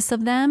suspicious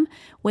of them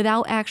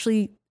without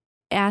actually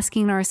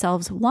asking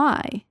ourselves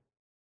why.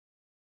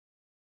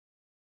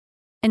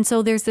 And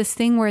so there's this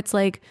thing where it's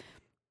like,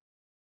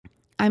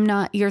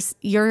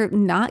 you're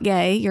not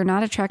gay, you're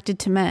not attracted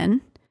to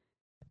men.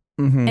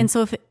 Mm-hmm. And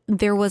so if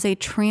there was a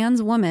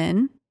trans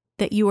woman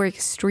that you were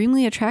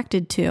extremely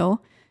attracted to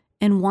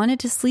and wanted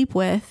to sleep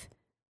with,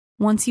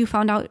 once you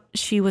found out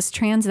she was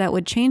trans, that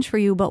would change for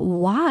you. But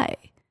why?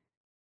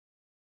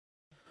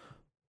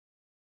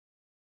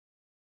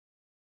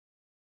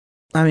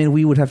 I mean,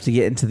 we would have to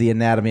get into the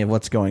anatomy of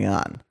what's going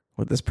on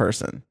with this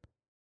person.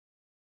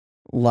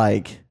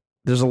 Like,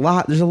 there's a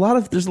lot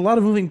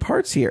of moving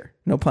parts here.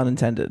 No pun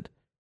intended.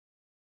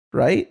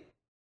 Right?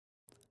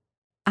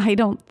 I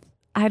don't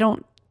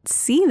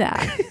see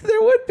that.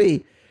 There would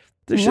be.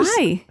 There's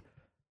why?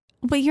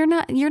 But you're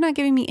not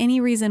giving me any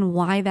reason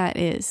why that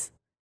is.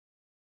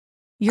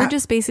 You're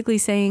just basically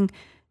saying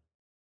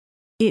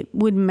it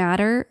would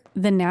matter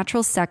the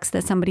natural sex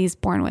that somebody is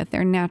born with,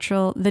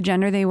 the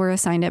gender they were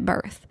assigned at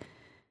birth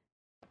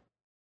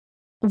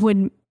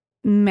would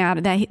matter,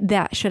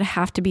 that should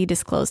have to be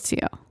disclosed to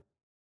you.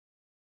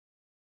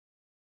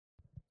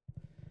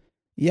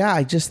 Yeah,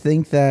 I just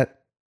think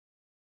that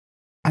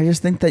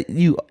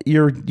you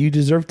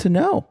deserve to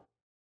know.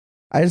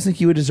 I just think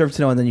you would deserve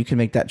to know, and then you can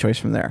make that choice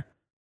from there.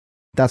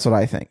 That's what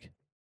I think.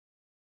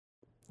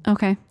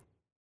 Okay.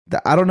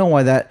 I don't know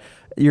why that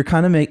you're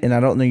kind of and I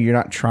don't know, you're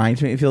not trying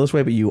to make me feel this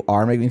way, but you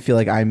are making me feel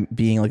like I'm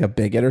being like a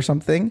bigot or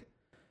something,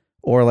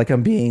 or like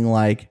I'm being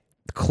like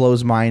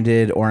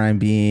closed-minded, or I'm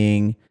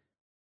being,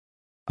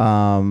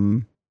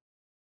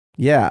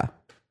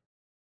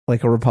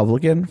 like a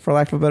Republican, for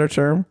lack of a better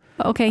term.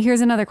 Okay, here's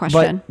another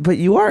question. But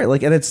you are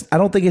like, and I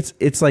don't think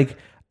it's like,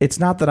 it's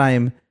not that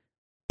I'm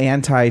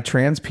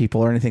anti-trans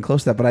people or anything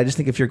close to that, but I just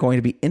think if you're going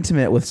to be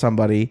intimate with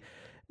somebody,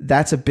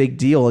 that's a big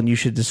deal, and you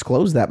should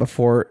disclose that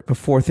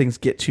before things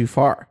get too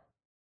far.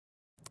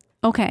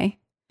 Okay.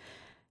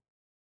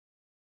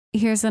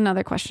 Here's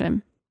another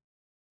question.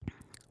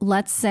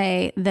 Let's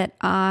say that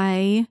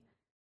I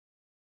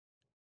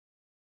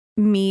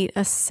meet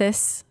a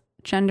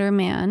cisgender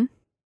man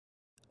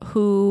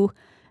who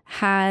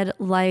had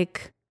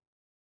like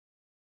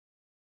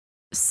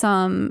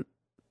some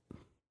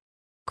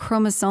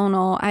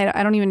chromosomal,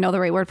 I don't even know the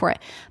right word for it,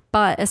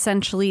 but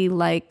essentially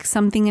like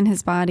something in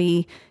his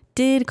body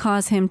did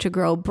cause him to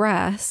grow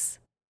breasts.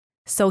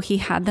 So he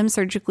had them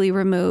surgically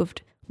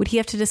removed. Would he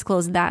have to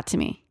disclose that to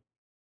me?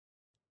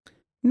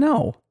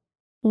 No.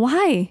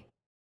 Why?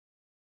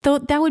 Though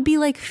that would be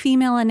like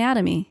female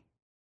anatomy.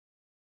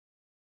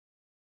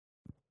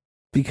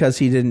 Because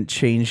he didn't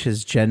change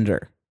his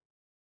gender.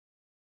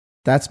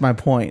 That's my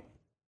point.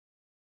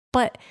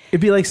 But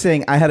it'd be like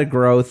saying I had a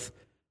growth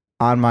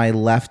on my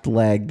left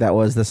leg that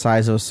was the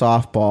size of a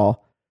softball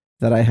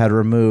that I had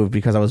removed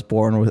because I was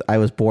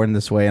born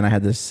this way, and I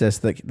had this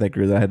cyst that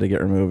grew that I had to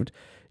get removed.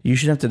 You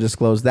should have to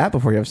disclose that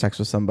before you have sex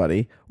with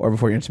somebody or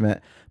before you're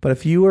intimate. But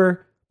if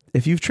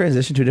you've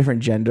transitioned to a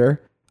different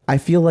gender, I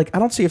feel like I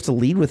don't say you have to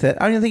lead with it.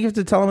 I don't even think you have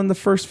to tell them in the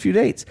first few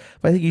dates.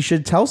 But I think you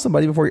should tell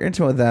somebody before you're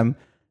intimate with them.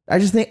 I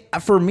just think,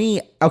 for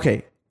me,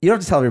 okay, you don't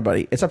have to tell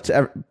everybody. It's up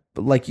to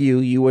like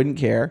you wouldn't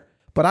care,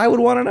 but I would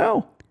want to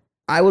know.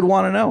 I would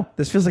want to know.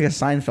 This feels like a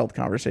Seinfeld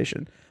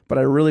conversation, but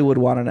I really would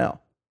want to know.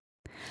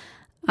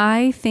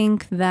 I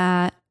think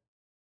that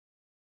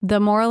the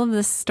moral of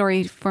this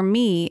story for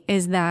me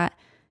is that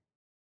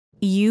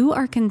you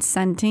are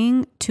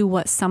consenting to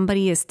what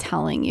somebody is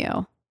telling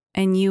you,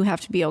 and you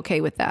have to be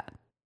okay with that.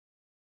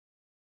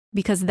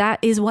 Because that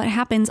is what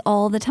happens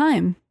all the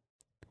time.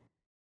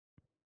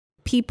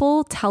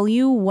 People tell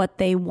you what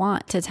they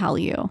want to tell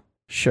you.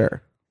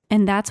 Sure.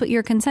 And that's what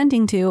you're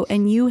consenting to,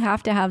 and you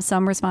have to have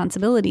some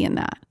responsibility in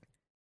that.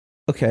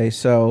 Okay,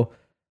 so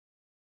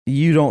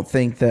you don't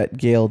think that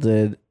Gail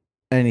did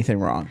anything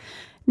wrong?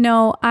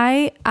 No,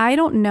 I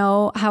don't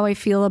know how I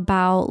feel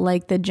about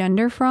like the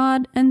gender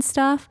fraud and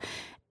stuff.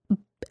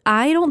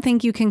 I don't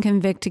think you can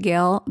convict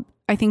Gail.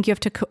 I think you have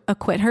to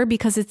acquit her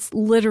because it's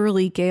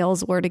literally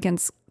Gail's word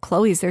against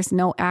Chloe's. There's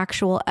no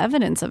actual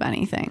evidence of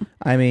anything.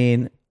 I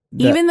mean,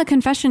 even the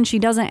confession, she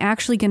doesn't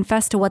actually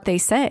confess to what they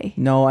say.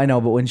 No, I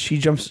know, but when she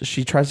tries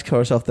to kill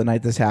herself the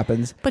night this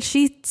happens. But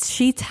she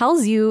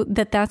tells you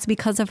that that's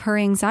because of her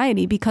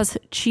anxiety, because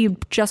she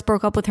just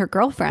broke up with her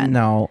girlfriend.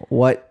 No,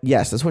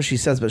 yes, that's what she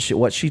says, but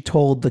what she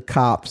told the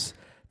cops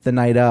the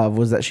night of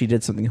was that she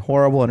did something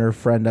horrible and her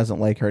friend doesn't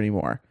like her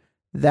anymore.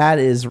 That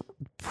is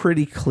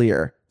pretty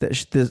clear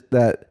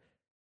that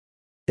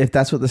if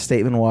that's what the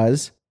statement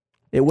was,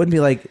 it wouldn't be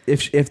like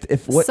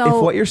if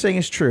what you're saying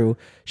is true,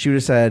 she would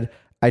have said,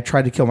 I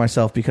tried to kill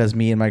myself because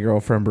me and my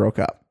girlfriend broke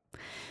up.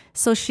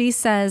 So she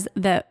says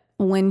that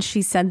when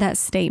she said that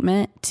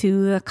statement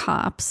to the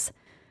cops,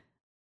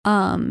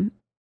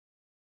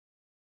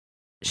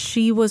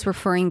 she was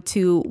referring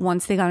to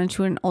once they got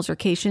into an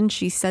altercation,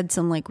 she said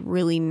some like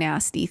really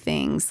nasty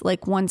things.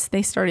 Like once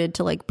they started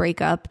to like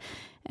break up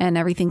and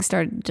everything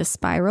started to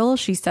spiral,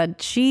 she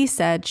said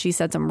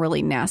some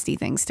really nasty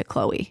things to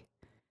Chloe.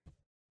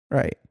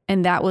 Right.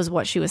 And that was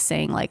what she was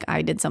saying. Like,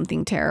 I did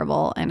something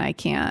terrible and I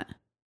can't.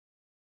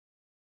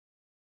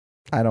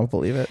 I don't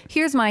believe it.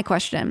 Here's my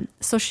question.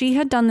 So she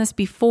had done this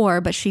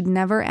before, but she'd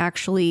never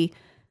actually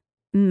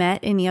met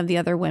any of the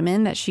other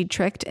women that she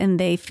tricked, and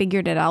they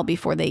figured it out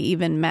before they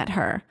even met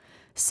her.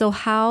 So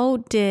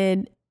how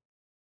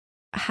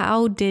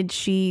was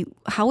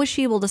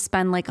she able to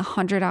spend like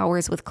 100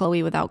 hours with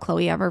Chloe without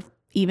Chloe ever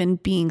even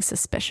being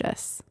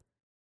suspicious?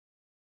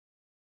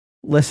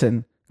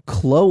 Listen,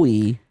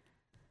 Chloe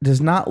does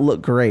not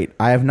look great.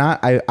 I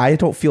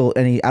don't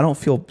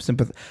feel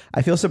sympathetic.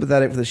 I feel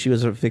sympathetic that she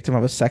was a victim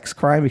of a sex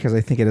crime because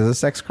I think it is a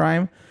sex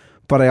crime,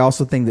 but I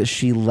also think that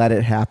she let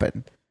it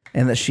happen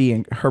and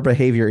that her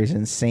behavior is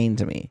insane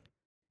to me.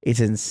 It's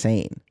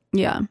insane.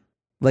 Yeah.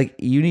 Like,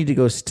 you need to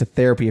go to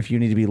therapy if you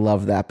need to be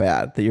loved that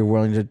bad, that you're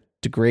willing to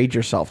degrade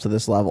yourself to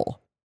this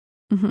level,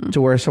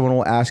 to where someone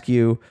will ask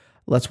you,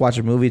 let's watch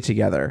a movie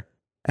together,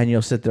 and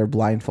you'll sit there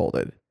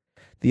blindfolded.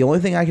 The only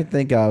thing I can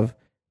think of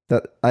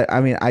that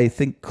I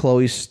think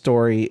Chloe's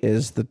story I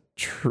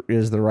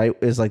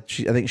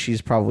think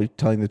she's probably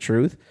telling the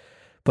truth.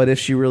 But if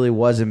she really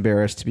was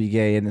embarrassed to be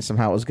gay and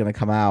somehow it was going to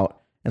come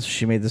out, and so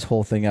she made this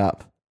whole thing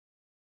up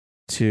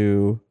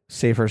to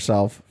save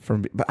herself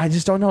from. But I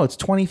just don't know. It's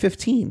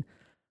 2015.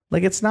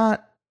 Like, it's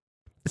not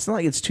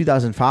like it's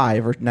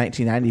 2005 or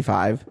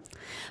 1995.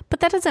 But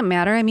that doesn't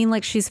matter. I mean,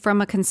 like, she's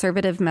from a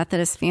conservative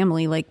Methodist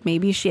family. Like,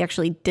 maybe she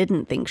actually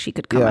didn't think she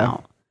could come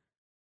out.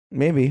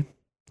 Maybe.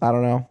 I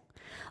don't know.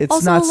 It's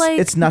also, nuts. like,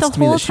 It's nuts the to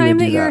me whole that she would time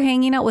do that that. you're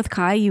hanging out with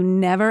Kai, you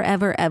never,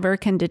 ever, ever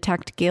can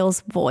detect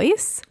Gail's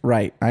voice.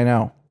 Right. I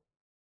know.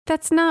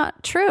 That's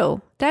not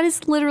true. That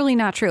is literally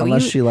not true.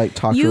 Unless she like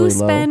talked really low. You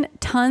spend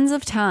tons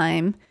of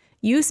time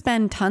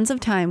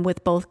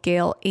with both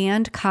Gail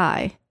and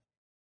Kai,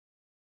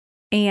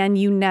 and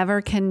you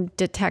never can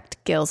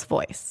detect Gail's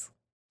voice.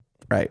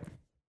 Right.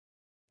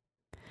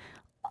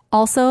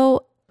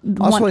 Also,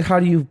 like, how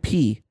do you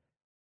pee?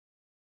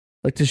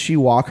 Like, does she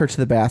walk her to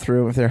the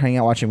bathroom if they're hanging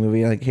out watching a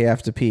movie? Like, hey, I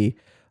have to pee.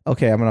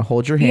 Okay, I'm going to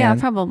hold your hand. Yeah,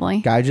 probably.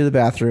 Guide you to the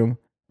bathroom.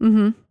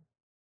 Mm-hmm.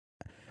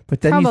 But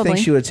then you think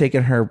she would have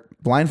taken her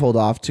blindfold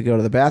off to go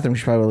to the bathroom.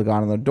 She probably would have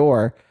gone on the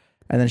door,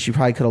 and then she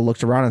probably could have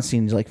looked around and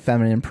seen like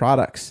feminine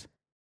products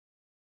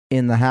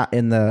in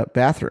the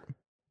bathroom.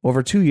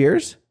 Over 2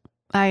 years?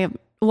 They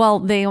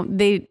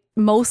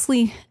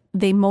mostly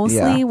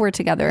were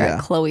together at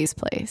Chloe's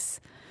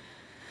place.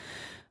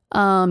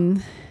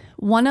 One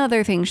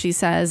other thing she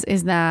says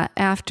is that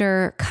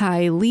after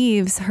Kai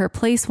leaves her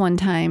place one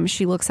time,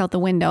 she looks out the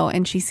window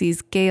and she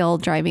sees Gail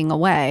driving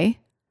away,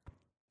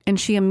 and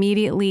she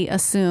immediately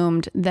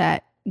assumed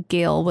that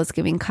Gail was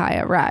giving Kai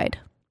a ride.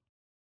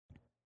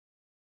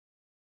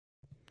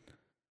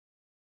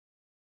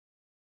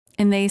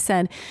 And they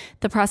said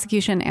the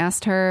prosecution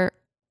asked her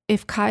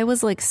if Kai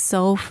was like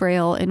so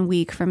frail and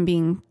weak from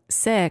being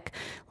sick,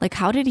 like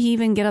how did he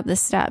even get up the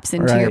steps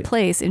into your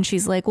place? And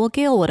she's like, well,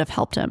 Gail would have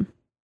helped him.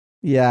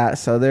 Yeah.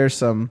 So there's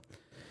some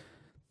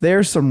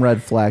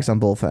red flags on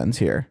both ends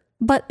here.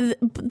 But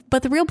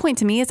the real point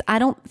to me is I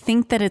don't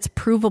think that it's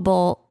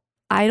provable.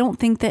 I don't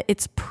think that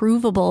it's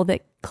provable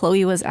that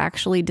Chloe was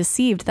actually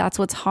deceived. That's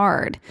what's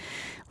hard.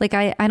 Like,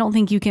 I don't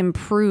think you can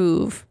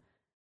prove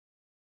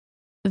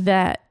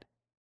that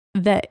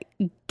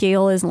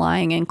Gail is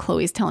lying and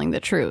Chloe's telling the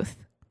truth.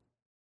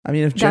 I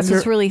mean, that's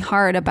what's really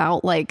hard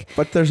about, like.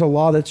 But there's a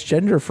law that's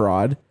gender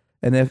fraud,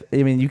 and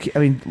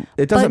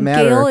it doesn't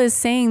matter. Gail is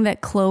saying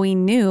that Chloe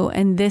knew,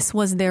 and this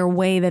was their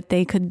way that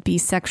they could be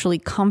sexually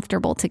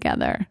comfortable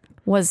together.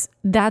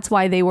 That's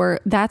why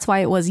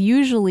it was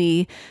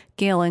usually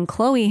Gail and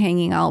Chloe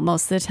hanging out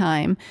most of the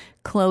time,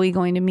 Chloe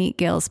going to meet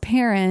Gail's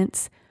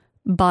parents,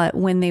 but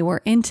when they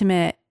were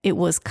intimate, it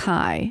was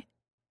Kai.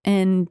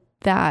 And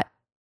that's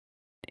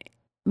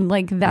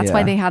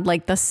why they had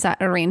like the set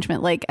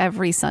arrangement, like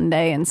every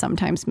Sunday and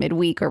sometimes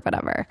midweek or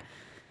whatever.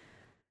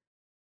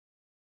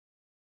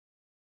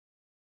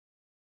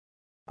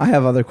 I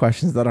have other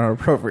questions that aren't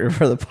appropriate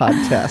for the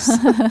podcast.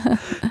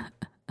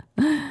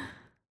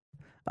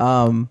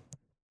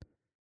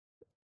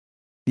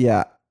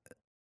 Yeah.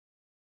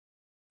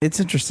 It's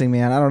interesting,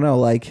 man. I don't know.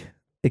 Like,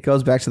 it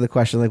goes back to the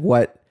question, like,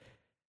 what?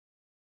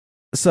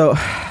 So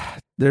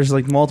there's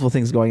like multiple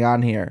things going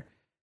on here,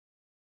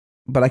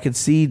 but I could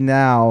see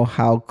now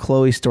how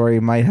Chloe's story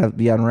might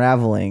be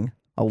unraveling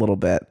a little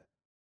bit.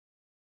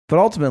 But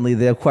ultimately,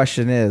 the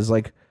question is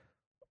like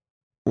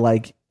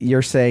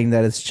you're saying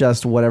that it's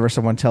just whatever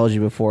someone tells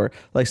you before.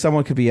 Like,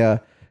 someone could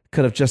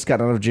have just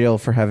gotten out of jail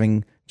for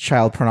having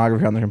child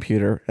pornography on their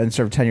computer and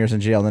served 10 years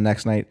in jail, and the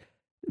next night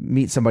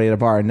meet somebody at a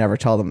bar and never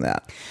tell them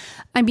that.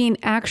 I mean,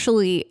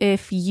 actually,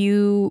 if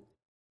you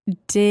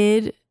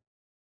did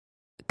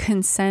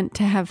consent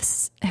to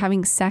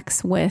having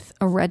sex with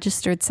a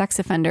registered sex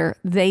offender,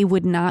 they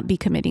would not be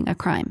committing a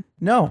crime.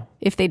 No.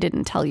 If they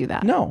didn't tell you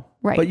that. No.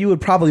 Right. But you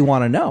would probably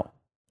want to know.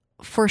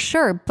 For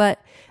sure.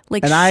 But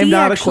like, and I'm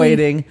not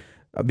equating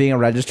being a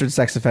registered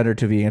sex offender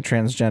to being a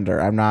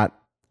transgender. I'm not.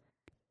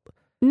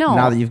 No.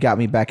 Now that you've got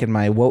me back in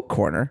my woke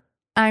corner.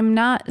 I'm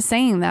not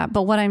saying that.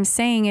 But what I'm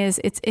saying is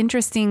it's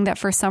interesting that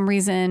for some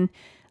reason,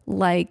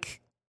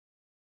 like,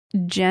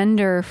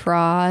 gender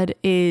fraud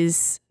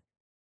is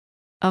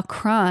a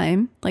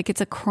crime. Like, it's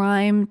a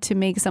crime to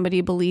make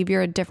somebody believe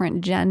you're a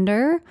different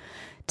gender,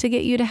 to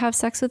get you to have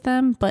sex with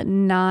them, but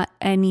not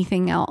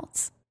anything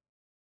else.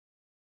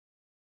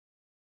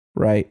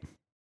 Right.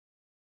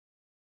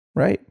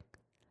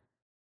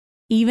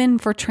 Even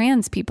for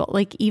trans people,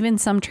 like even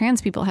some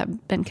trans people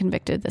have been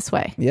convicted this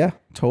way. Yeah,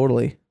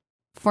 totally.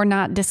 For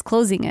not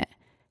disclosing it.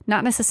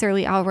 Not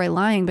necessarily outright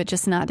lying, but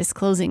just not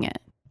disclosing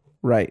it.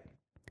 Right.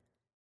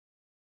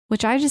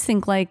 Which I just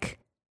think like,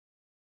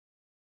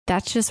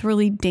 that's just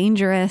really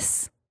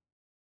dangerous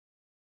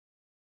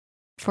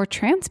for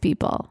trans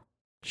people.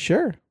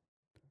 Sure.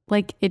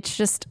 Like, it's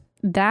just,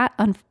 that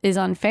is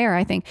unfair,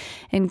 I think.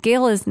 And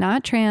Gail is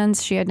not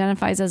trans. She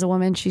identifies as a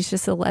woman. She's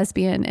just a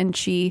lesbian. And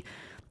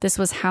this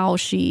was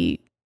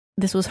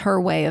her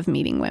way of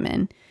meeting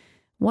women,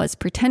 was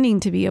pretending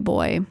to be a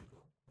boy.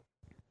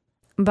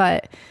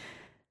 But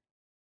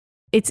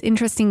it's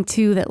interesting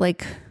too that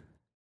like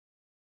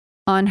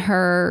on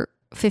her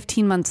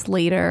 15 months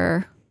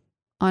later,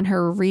 on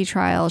her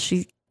retrial,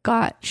 she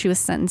was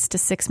sentenced to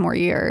 6 more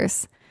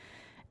years.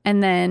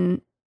 And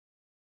then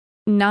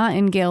not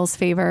in Gail's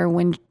favor,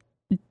 when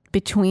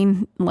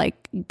between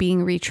like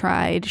being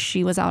retried,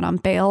 she was out on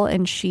bail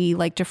and she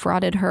like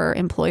defrauded her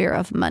employer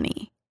of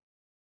money.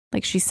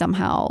 Like she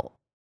somehow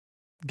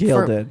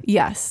Gail did.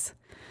 Yes.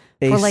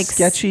 A like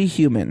sketchy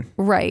human.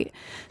 Right.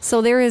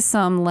 So there is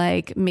some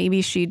like,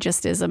 maybe she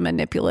just is a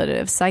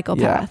manipulative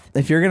psychopath. Yeah.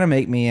 If you're going to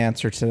make me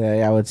answer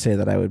today, I would say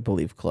that I would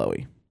believe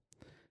Chloe.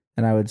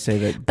 And I would say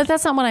that. But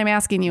that's not what I'm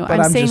asking you.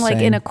 I'm saying like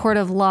in a court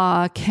of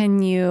law,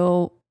 can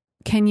you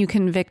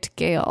convict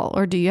Gail,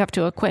 or do you have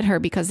to acquit her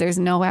because there's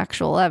no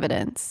actual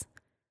evidence?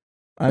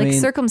 I mean,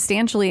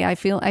 circumstantially, I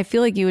feel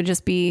like you would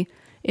just be,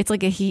 it's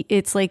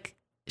like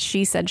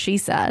she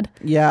said.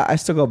 Yeah. I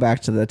still go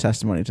back to the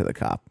testimony to the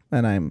cop,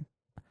 and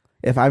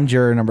if I'm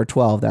juror number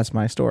 12, that's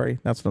my story.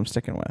 That's what I'm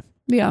sticking with.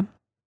 Yeah.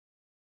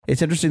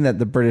 It's interesting that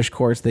the British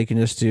courts, they can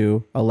just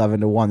do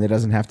 11-1. It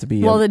doesn't have to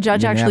be. Well, the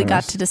judge actually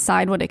got to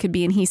decide what it could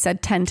be, and he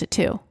said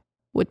 10-2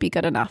 would be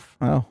good enough.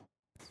 Oh.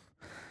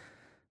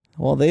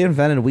 Well,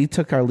 we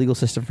took our legal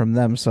system from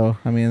them. So,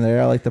 I mean,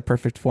 they're like the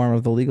perfect form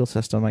of the legal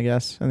system, I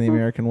guess, in the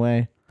American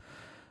way.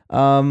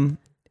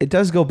 It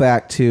does go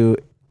back to,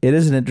 it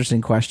is an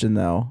interesting question,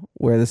 though,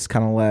 where this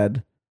kind of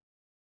led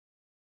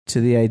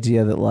to the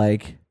idea that,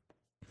 like,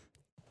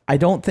 I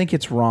don't think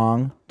it's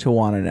wrong to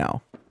want to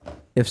know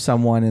if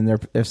someone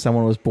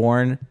was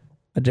born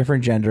a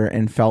different gender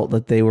and felt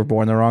that they were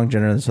born the wrong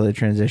gender and so they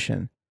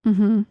transition.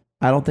 Mm-hmm.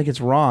 I don't think it's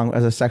wrong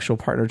as a sexual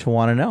partner to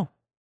want to know.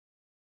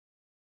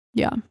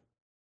 Yeah.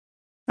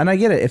 And I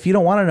get it. If you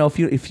don't want to know,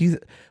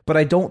 but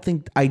I don't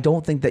think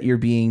that you're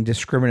being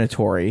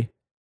discriminatory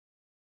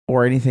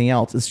or anything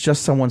else. It's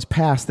just someone's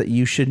past that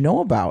you should know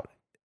about.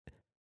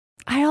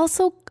 I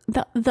also,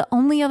 the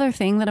only other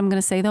thing that I'm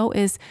going to say though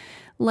is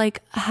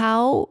like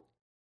how,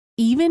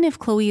 even if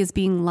Chloe is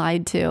being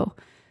lied to,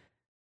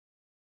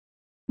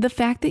 the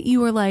fact that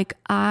you were like,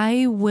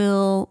 I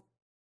will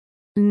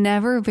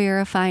never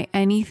verify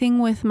anything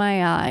with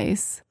my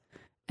eyes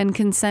and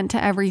consent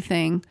to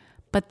everything,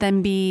 but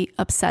then be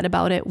upset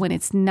about it when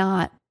it's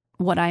not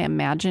what I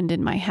imagined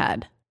in my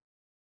head.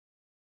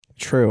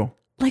 True.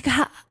 Like,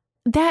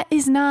 that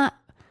is not...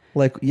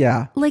 Like,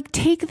 yeah. Like,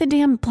 take the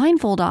damn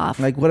blindfold off.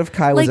 Like, what if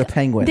Kai was a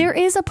penguin? There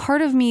is a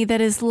part of me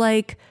that is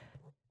like,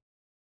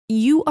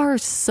 you are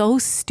so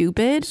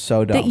stupid.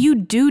 So dumb. That you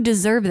do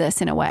deserve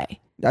this in a way.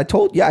 I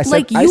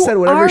said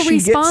whatever she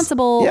gets.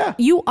 Yeah.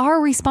 You are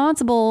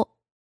responsible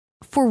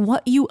for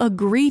what you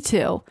agree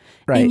to.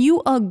 Right. And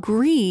you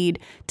agreed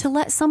to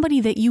let somebody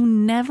that you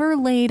never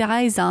laid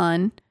eyes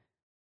on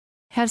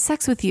have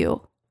sex with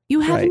you.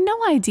 You have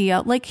no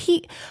idea. Like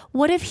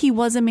what if he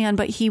was a man,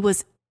 but he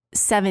was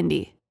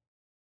 70?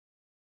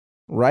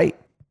 Right.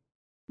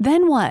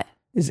 Then what?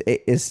 Then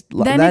it's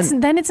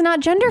not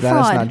gender fraud. Then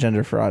it's not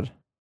gender fraud.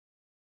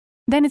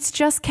 Then it's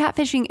just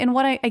catfishing. And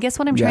what I guess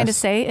what I'm trying to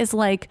say is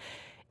like,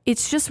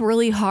 it's just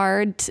really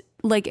hard.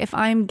 Like if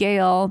I'm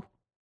Gail,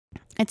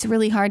 it's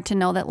really hard to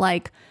know that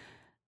like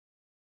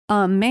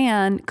a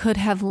man could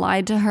have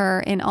lied to her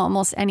in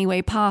almost any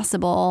way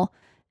possible,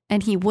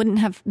 and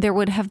there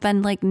would have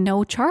been like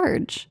no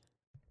charge.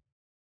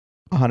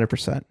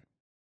 100%.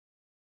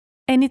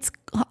 And it's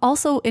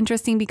also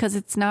interesting because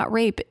it's not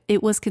rape.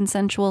 It was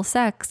consensual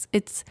sex.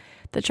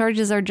 The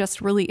charges are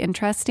just really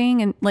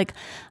interesting. And like,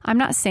 I'm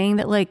not saying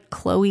that like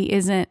Chloe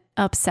isn't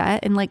upset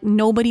and like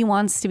nobody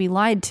wants to be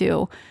lied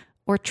to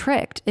or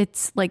tricked.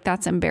 It's like,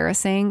 that's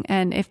embarrassing.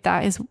 And if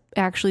that is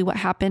actually what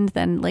happened,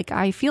 then like,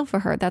 I feel for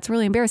her. That's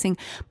really embarrassing.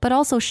 But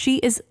also she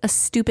is a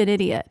stupid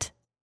idiot.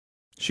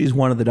 She's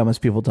one of the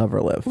dumbest people to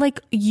ever live. Like,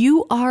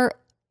 you are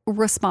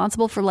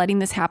responsible for letting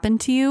this happen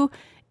to you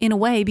in a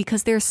way,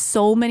 because there's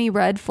so many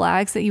red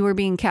flags that you were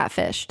being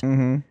catfished.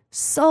 Mm-hmm.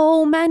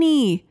 So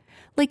many.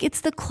 Like,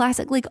 it's the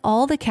classic, like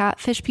all the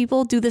catfish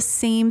people do the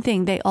same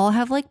thing. They all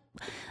have like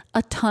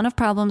a ton of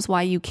problems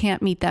why you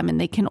can't meet them, and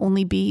they can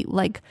only be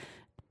like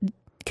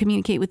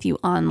communicate with you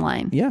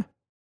online. Yeah.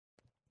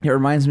 It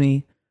reminds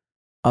me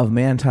of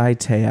Manti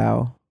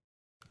Te'o.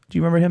 Do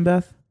you remember him,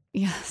 Beth?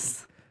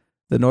 Yes.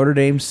 The Notre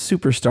Dame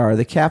superstar,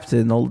 the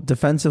captain, the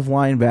defensive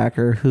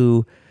linebacker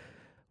who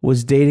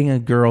was dating a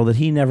girl that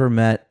he never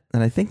met,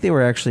 and I think they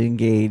were actually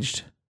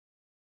engaged.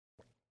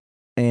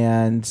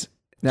 And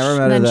never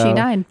met her, though. She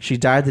died. She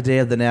died the day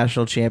of the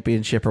national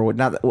championship, or what?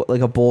 Not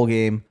like a bowl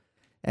game.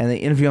 And they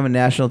interview him on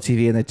national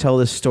TV, and they tell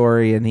this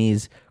story, and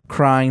he's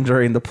crying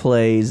during the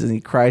plays, and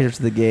he cries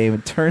after the game.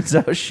 It turns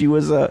out she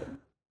was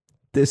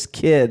this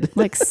kid,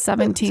 like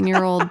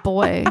 17-year-old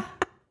boy.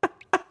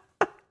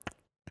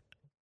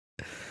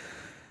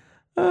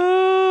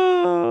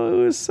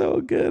 Oh, it was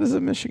so good as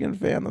a Michigan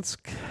fan.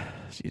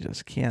 You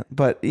just can't.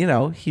 But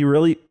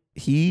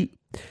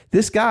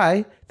this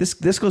guy, this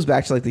goes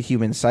back to like the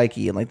human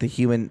psyche and like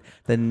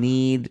the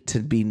need to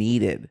be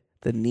needed,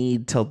 the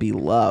need to be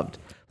loved.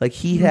 Like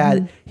he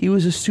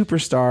was a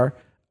superstar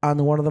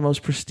on one of the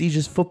most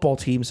prestigious football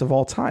teams of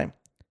all time.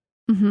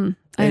 Mm-hmm.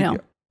 I know.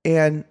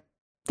 And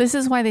this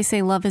is why they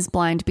say love is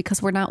blind,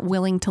 because we're not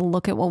willing to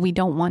look at what we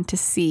don't want to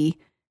see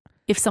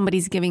if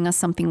somebody's giving us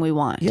something we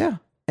want. Yeah.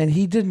 And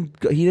he didn't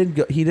go.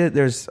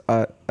 There's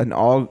an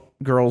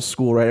all-girls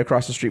school right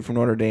across the street from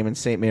Notre Dame in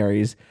St.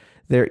 Mary's.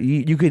 There,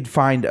 he could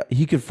find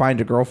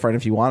a girlfriend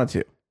if he wanted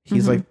to.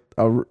 He's like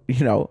a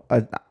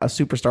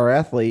superstar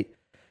athlete,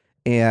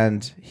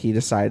 and he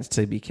decides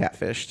to be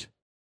catfished.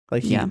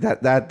 Like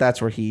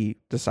that's where he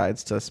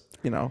decides to,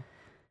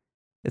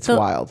 it's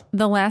wild.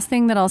 The last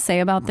thing that I'll say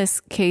about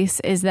this case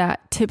is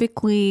that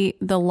typically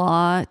the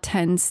law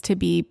tends to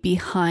be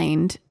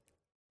behind,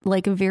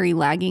 like very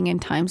lagging in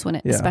times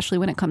especially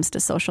when it comes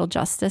to social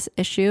justice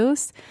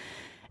issues.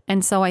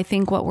 And so I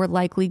think what we're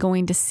likely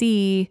going to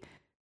see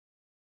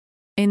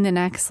in the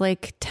next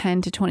like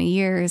 10 to 20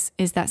 years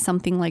is that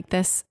something like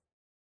this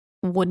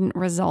wouldn't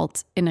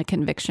result in a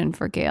conviction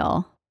for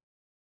Gail,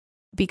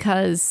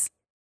 because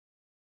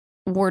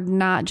we're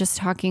not just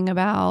talking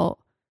about,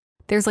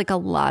 there's like a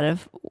lot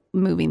of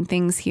moving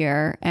things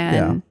here.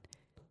 And,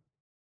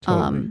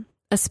 totally.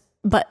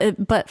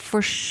 But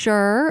for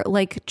sure,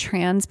 like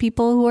trans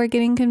people who are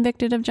getting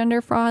convicted of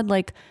gender fraud,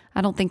 like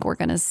I don't think we're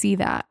going to see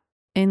that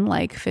in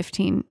like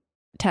 15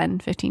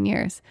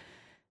 years,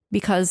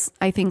 because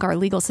I think our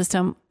legal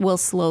system will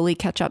slowly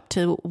catch up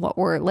to what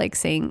we're like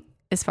saying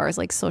as far as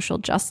like social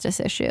justice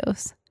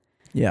issues.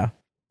 Yeah.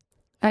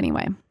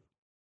 Anyway,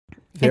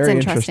 very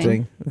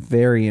interesting.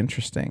 Very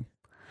interesting.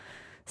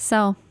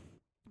 So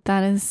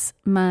that is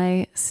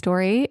my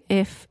story.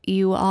 If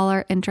you all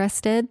are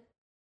interested,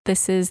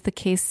 this is the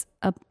case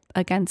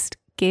against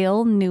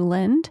Gail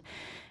Newland,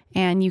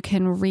 and you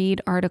can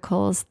read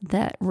articles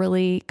that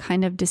really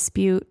kind of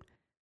dispute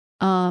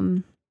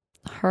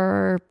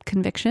her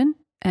conviction,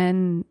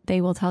 and they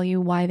will tell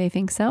you why they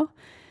think so.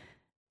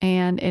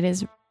 And it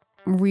is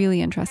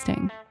really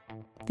interesting,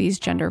 these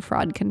gender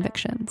fraud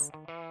convictions.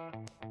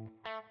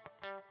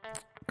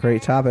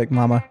 Great topic,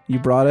 Mama. You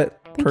brought it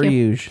per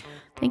usual.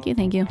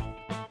 Thank you.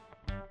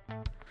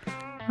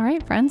 All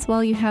right, friends.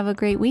 Well, you have a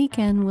great week,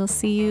 and we'll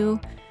see you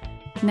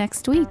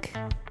next week.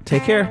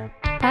 Take care.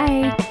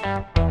 Bye.